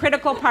a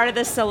critical part of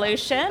the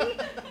solution,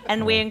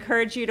 and we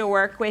encourage you to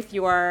work with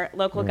your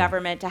local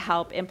government to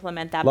help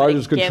implement that.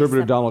 Largest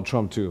contributor, Donald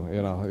Trump, too.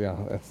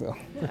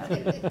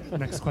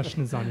 Next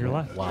question is on your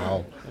left.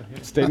 Wow.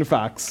 Stating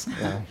facts.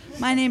 Yeah.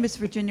 My name is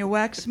Virginia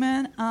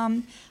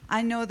Waxman.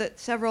 I know that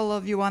several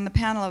of you on the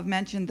panel have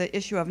mentioned the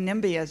issue of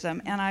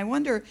NIMBYism, and I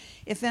wonder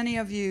if any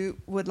of you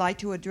would like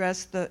to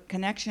address the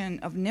connection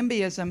of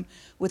NIMBYism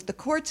with the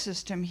court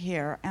system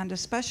here, and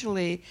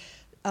especially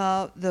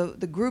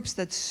the groups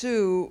that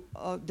sue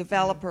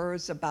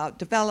developers about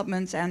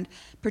developments, and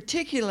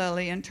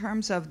particularly in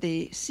terms of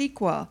the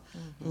CEQA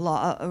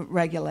law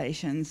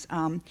regulations.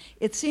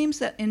 It seems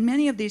that in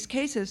many of these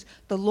cases,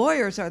 the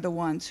lawyers are the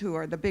ones who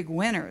are the big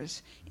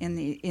winners in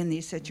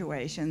these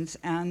situations,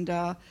 and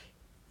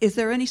Is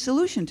there any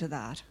solution to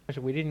that?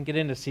 We didn't get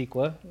into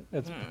CEQA.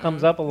 It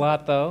comes up a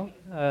lot, though.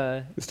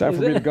 It's time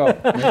for me to go.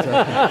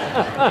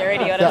 Gary,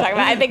 do you want to talk about?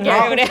 I think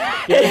Gary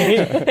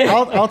would.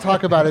 I'll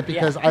talk about it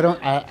because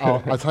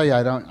I'll tell you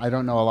I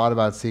don't know a lot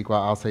about CEQA.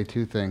 I'll say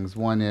two things.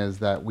 One is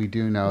that we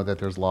do know that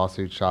there's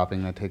lawsuit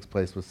shopping that takes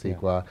place with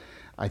CEQA.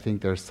 I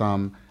think there's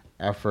some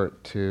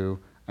effort to,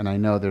 and I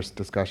know there's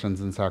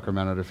discussions in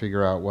Sacramento to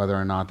figure out whether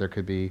or not there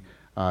could be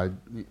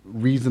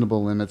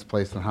reasonable limits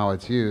placed on how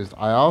it's used.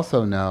 I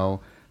also know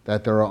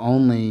that there are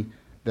only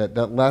that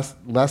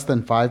less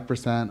than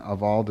 5%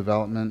 of all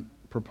development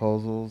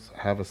proposals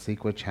have a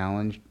CEQA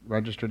challenge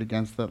registered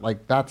against it.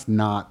 Like, that's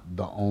not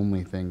the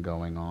only thing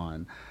going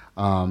on.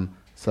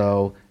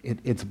 So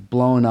it's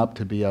blown up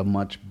to be a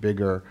much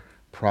bigger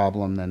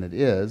problem than it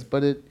is,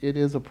 but it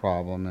is a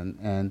problem,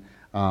 and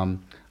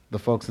the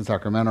folks in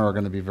Sacramento are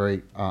going to be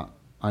very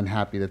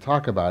unhappy to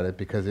talk about it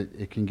because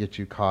it can get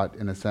you caught,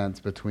 in a sense,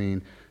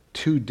 between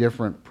two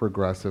different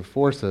progressive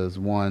forces,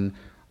 one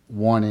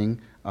wanting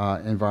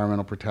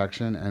environmental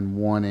protection and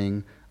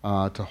wanting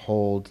to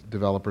hold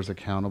developers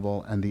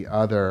accountable, and the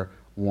other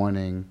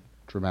wanting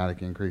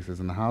dramatic increases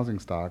in the housing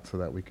stock so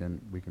that we can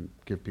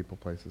give people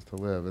places to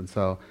live. And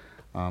so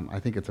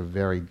I think it's a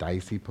very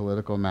dicey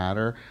political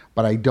matter,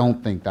 but I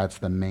don't think that's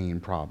the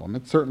main problem.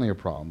 It's certainly a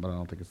problem, but I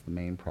don't think it's the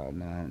main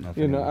problem. I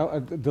don't know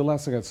if the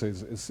last thing I'd say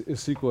is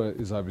CEQA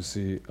is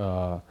obviously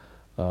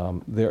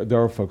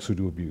there are folks who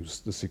do abuse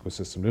the CEQA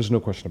system. There's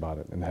no question about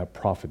it, and have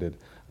profited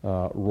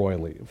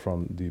royally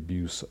from the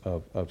abuse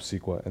of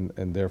CEQA,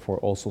 and therefore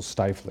also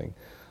stifling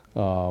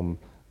the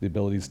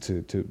abilities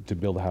to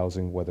build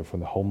housing, whether for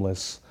the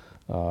homeless,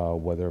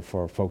 whether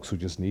for folks who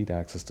just need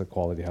access to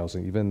quality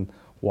housing, even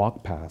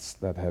walk paths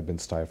that have been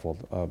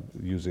stifled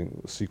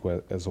using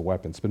CEQA as a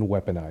weapon. It's been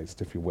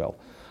weaponized, if you will.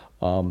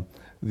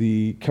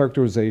 The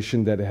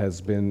characterization that it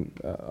has been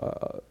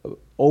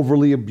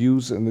overly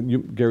abused,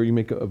 and Gary, you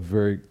make a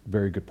very,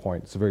 very good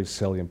point. It's a very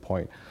salient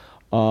point.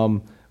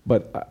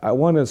 But I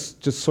want to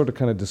just sort of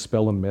kind of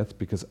dispel a myth,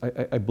 because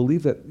I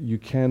believe that you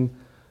can,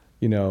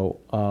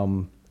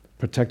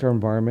 protect our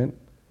environment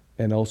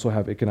and also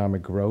have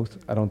economic growth.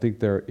 I don't think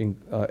they're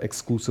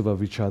exclusive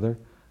of each other.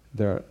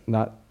 They're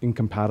not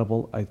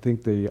incompatible. I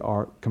think they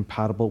are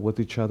compatible with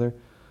each other.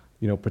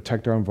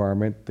 Protect our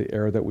environment, the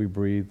air that we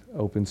breathe,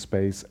 open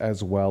space,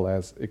 as well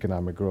as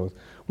economic growth.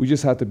 We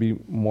just have to be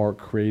more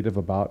creative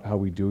about how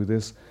we do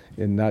this,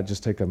 and not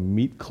just take a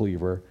meat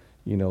cleaver,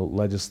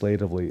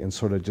 legislatively, and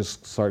sort of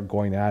just start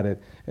going at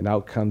it, and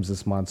out comes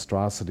this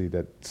monstrosity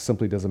that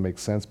simply doesn't make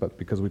sense. But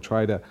because we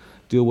try to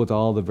deal with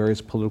all the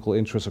various political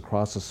interests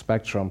across the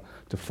spectrum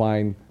to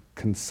find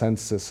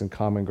consensus and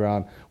common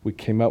ground, we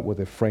came up with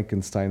a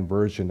Frankenstein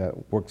version that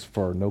works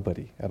for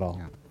nobody at all.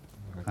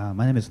 Yeah.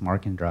 My name is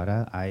Mark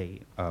Andrada. I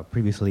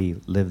previously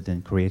lived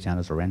in Koreatown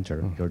as a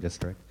renter, your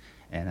district,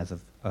 and as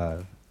of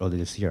early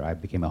this year, I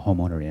became a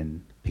homeowner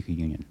in Pico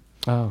Union.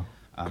 Oh,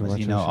 as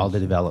you know, all the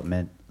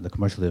development, the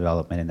commercial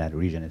development in that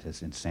region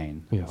is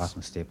insane. Yes.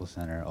 Boston Staples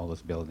Center, all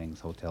those buildings,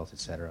 hotels,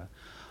 etc.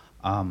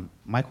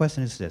 My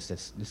question is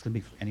this could be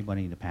for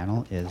anybody in the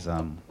panel, is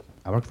I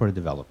work for a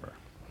developer.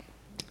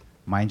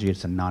 Mind you,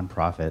 it's a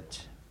nonprofit,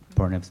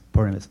 permanent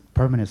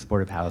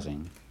supportive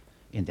housing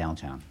in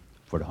downtown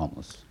for the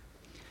homeless.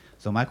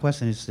 So my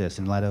question is this: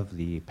 in light of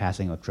the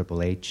passing of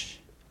Triple H,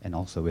 and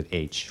also with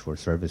H for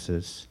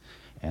services,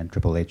 and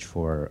Triple H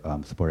for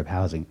supportive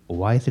housing,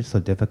 why is it so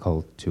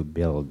difficult to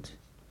build,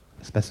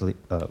 especially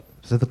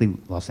specifically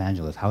Los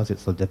Angeles? How is it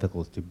so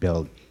difficult to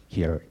build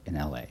here in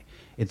LA,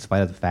 in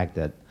spite of the fact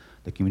that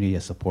the community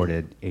has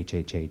supported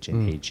HHH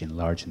and H in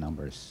large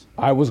numbers?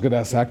 I was going to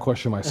ask that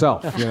question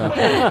myself,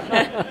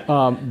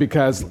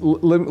 because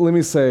let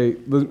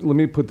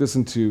me put this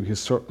into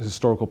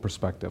historical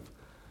perspective.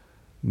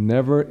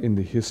 Never in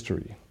the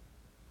history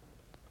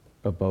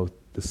of both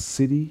the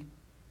city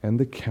and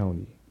the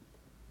county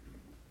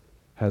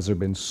has there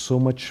been so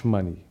much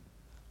money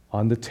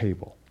on the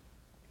table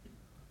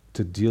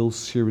to deal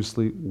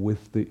seriously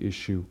with the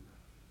issue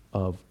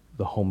of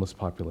the homeless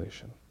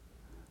population.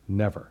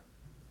 Never.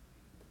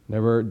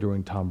 Never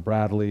during Tom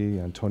Bradley,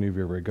 Antonio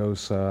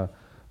Villaraigosa,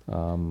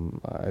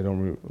 I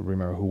don't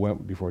remember who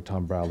went before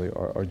Tom Bradley,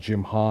 or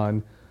Jim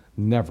Hahn.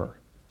 Never.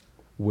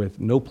 With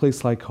No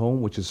Place Like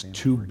Home, which is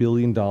 $2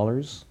 billion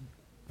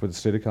for the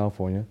state of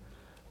California,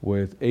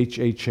 with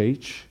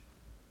HHH,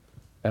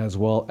 as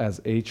well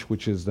as H,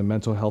 which is the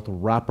mental health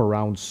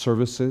wraparound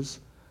services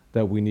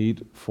that we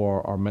need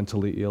for our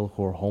mentally ill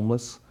who are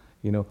homeless.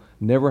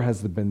 Never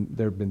has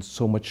there been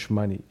so much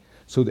money.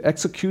 So the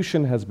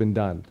execution has been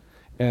done,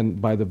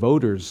 and by the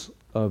voters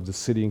of the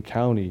city and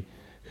county,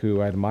 who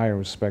I admire and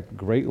respect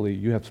greatly.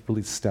 You have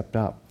really stepped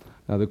up.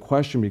 Now the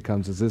question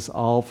becomes: is this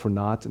all for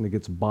naught, and it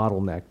gets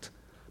bottlenecked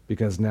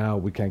because now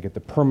we can't get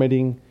the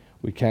permitting?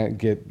 We can't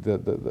get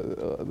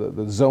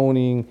the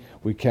zoning.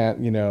 We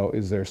can't,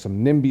 is there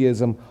some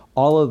NIMBYism?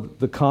 All of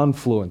the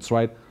confluence,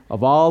 right,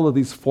 of all of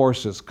these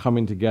forces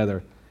coming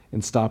together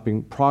and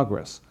stopping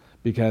progress,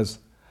 because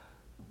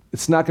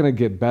it's not going to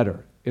get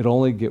better. It'll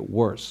only get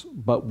worse.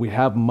 But we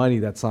have money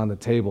that's on the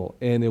table,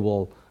 and it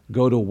will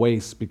go to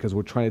waste because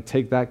we're trying to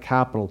take that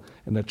capital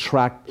and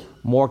attract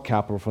more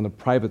capital from the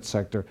private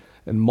sector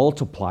and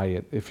multiply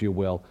it, if you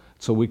will,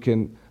 so we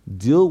can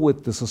deal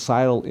with the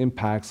societal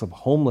impacts of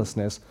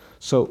homelessness.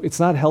 So it's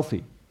not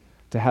healthy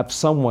to have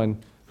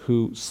someone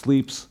who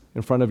sleeps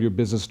in front of your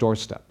business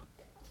doorstep.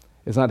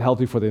 It's not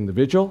healthy for the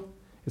individual.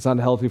 It's not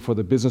healthy for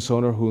the business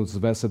owner who's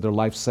invested their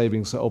life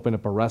savings to open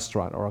up a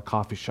restaurant or a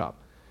coffee shop.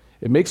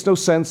 It makes no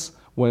sense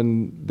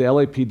when the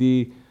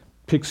LAPD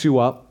picks you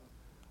up,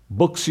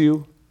 books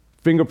you,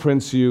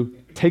 fingerprints you,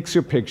 takes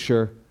your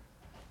picture,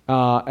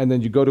 and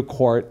then you go to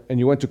court, and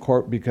you went to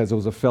court because it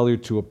was a failure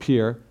to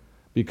appear,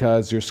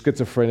 because you're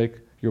schizophrenic,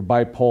 you're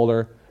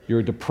bipolar,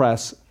 you're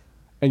depressed,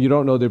 and you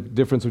don't know the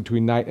difference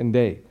between night and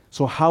day.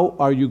 So how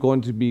are you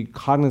going to be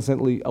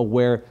cognizantly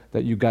aware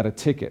that you got a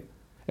ticket?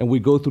 And we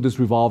go through this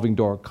revolving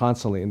door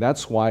constantly, and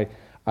that's why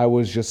I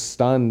was just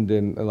stunned,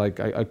 and like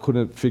I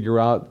couldn't figure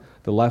out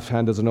the left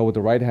hand doesn't know what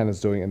the right hand is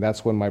doing, and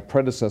that's when my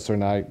predecessor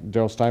and I,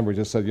 Daryl Steinberg,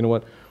 just said, you know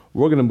what,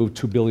 we're going to move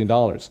 $2 billion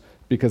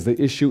because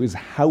the issue is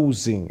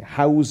housing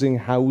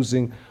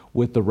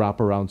with the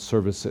wraparound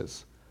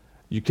services.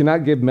 You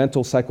cannot give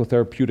mental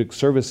psychotherapeutic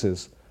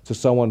services to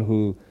someone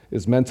who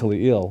is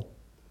mentally ill,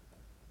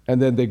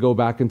 and then they go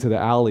back into the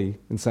alley,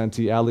 in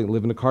Santee Alley, and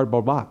live in a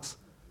cardboard box.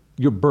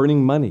 You're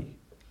burning money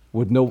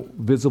with no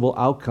visible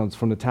outcomes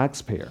from the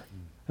taxpayer.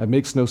 That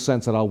makes no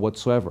sense at all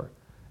whatsoever.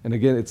 And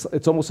again,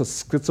 it's almost a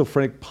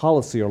schizophrenic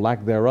policy, or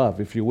lack thereof,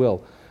 if you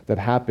will, that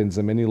happens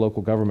in many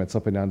local governments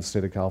up and down the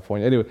state of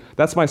California. Anyway,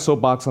 that's my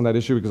soapbox on that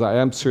issue, because I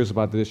am serious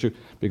about the issue,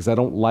 because I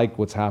don't like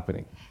what's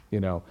happening, you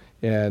know.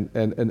 And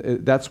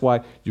that's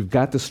why you've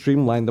got to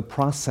streamline the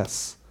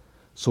process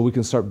so we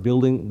can start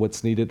building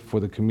what's needed for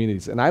the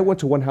communities. And I went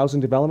to one housing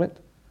development,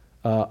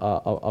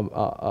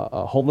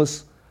 a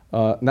homeless,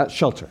 not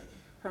shelter.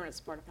 Permanent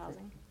supportive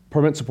housing.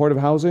 Permanent supportive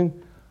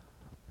housing.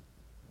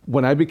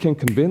 When I became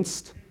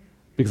convinced,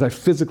 because I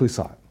physically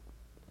saw it,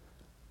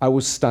 I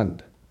was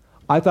stunned.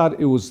 I thought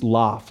it was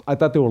loft. I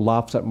thought they were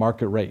lofts at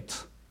market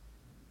rate.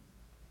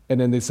 And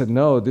then they said,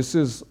 no, this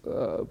is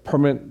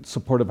permanent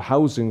supportive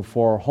housing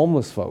for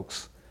homeless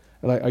folks.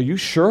 And like, are you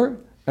sure?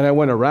 And I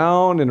went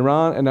around and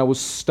around, and I was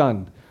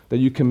stunned that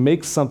you can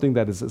make something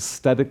that is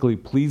aesthetically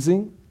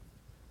pleasing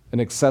and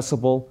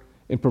accessible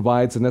and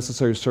provides the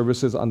necessary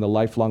services on the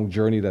lifelong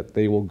journey that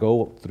they will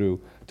go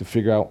through to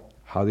figure out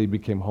how they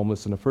became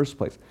homeless in the first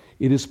place.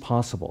 It is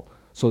possible.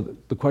 So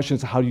the question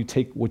is, how do you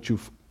take what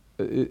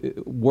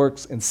it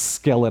works and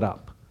scale it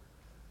up?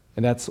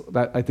 And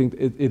I think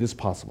it is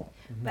possible.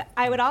 But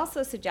I would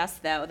also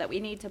suggest, though, that we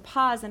need to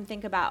pause and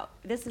think about,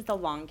 this is the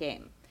long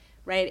game,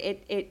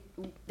 right?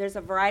 There's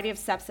a variety of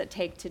steps that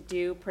take to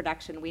do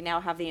production. We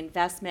now have the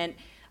investment.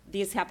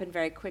 These happen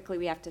very quickly.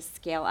 We have to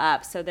scale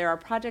up. So there are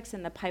projects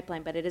in the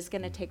pipeline, but it is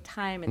going to take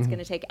time. It's going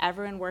to take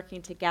everyone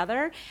working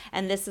together,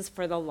 and this is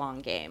for the long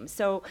game.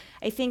 So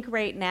I think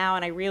right now,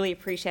 and I really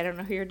appreciate, I don't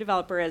know who your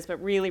developer is,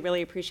 but really,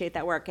 really appreciate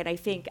that work. And I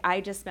think I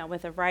just met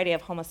with a variety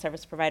of homeless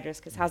service providers,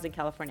 because Housing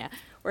California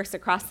works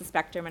across the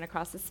spectrum and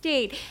across the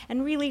state,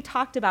 and really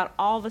talked about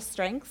all the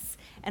strengths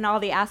and all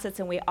the assets,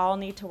 and we all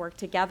need to work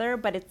together,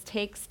 but it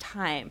takes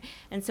time.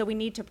 And so we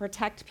need to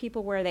protect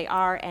people where they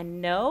are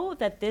and know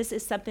that this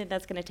is something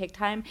that's going to take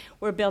time.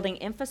 We're building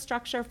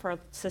infrastructure for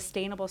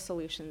sustainable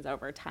solutions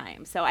over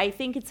time. So I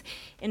think it's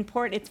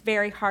important. It's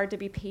very hard to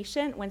be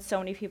patient when so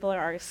many people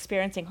are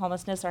experiencing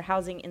homelessness or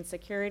housing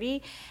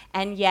insecurity,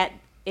 and yet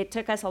it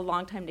took us a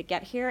long time to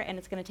get here, and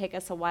it's going to take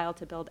us a while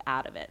to build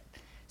out of it.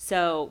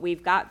 So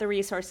we've got the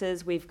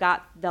resources, we've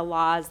got the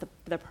laws,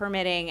 the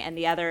permitting, and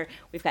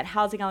we've got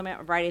housing element,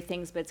 a variety of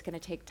things, but it's going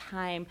to take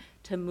time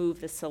to move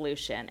the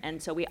solution.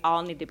 And so we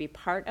all need to be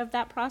part of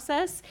that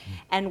process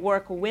and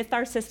work with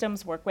our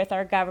systems, work with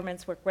our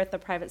governments, work with the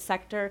private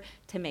sector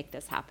to make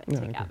this happen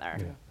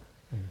together.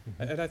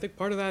 And I think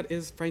part of that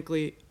is,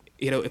 frankly,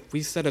 if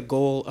we set a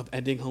goal of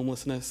ending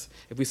homelessness,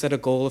 if we set a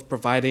goal of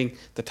providing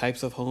the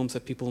types of homes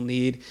that people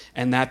need,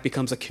 and that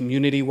becomes a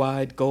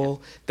community-wide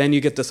goal, then you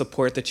get the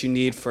support that you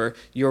need for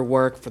your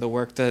work, for the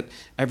work that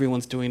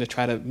everyone's doing to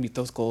try to meet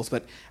those goals.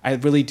 But I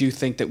really do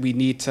think that we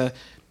need to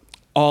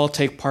all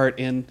take part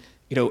in,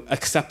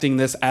 accepting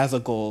this as a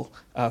goal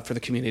for the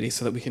community,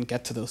 so that we can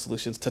get to those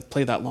solutions, to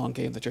play that long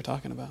game that you're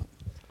talking about.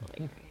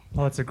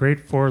 Well, it's a great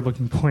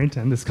forward-looking point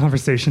in this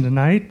conversation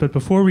tonight. But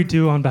before we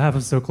do, on behalf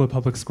of Zocalo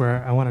Public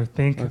Square, I want to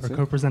thank our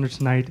co-presenter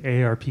tonight,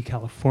 AARP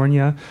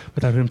California,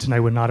 without whom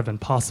tonight would not have been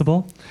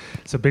possible.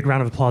 So big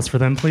round of applause for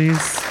them, please.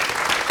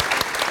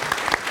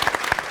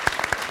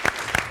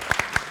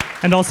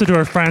 And also to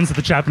our friends at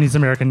the Japanese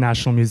American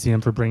National Museum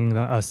for bringing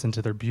us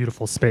into their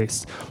beautiful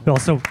space. We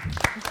also,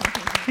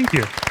 thank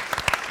you.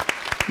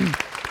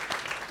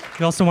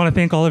 We also want to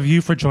thank all of you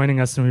for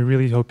joining us, and we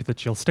really hope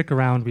that you'll stick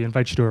around. We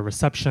invite you to a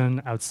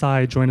reception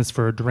outside. Join us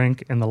for a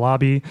drink in the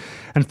lobby.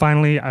 And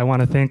finally, I want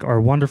to thank our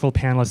wonderful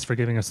panelists for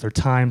giving us their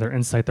time, their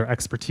insight, their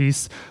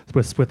expertise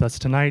with us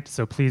tonight.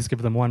 So please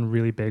give them one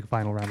really big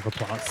final round of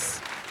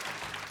applause.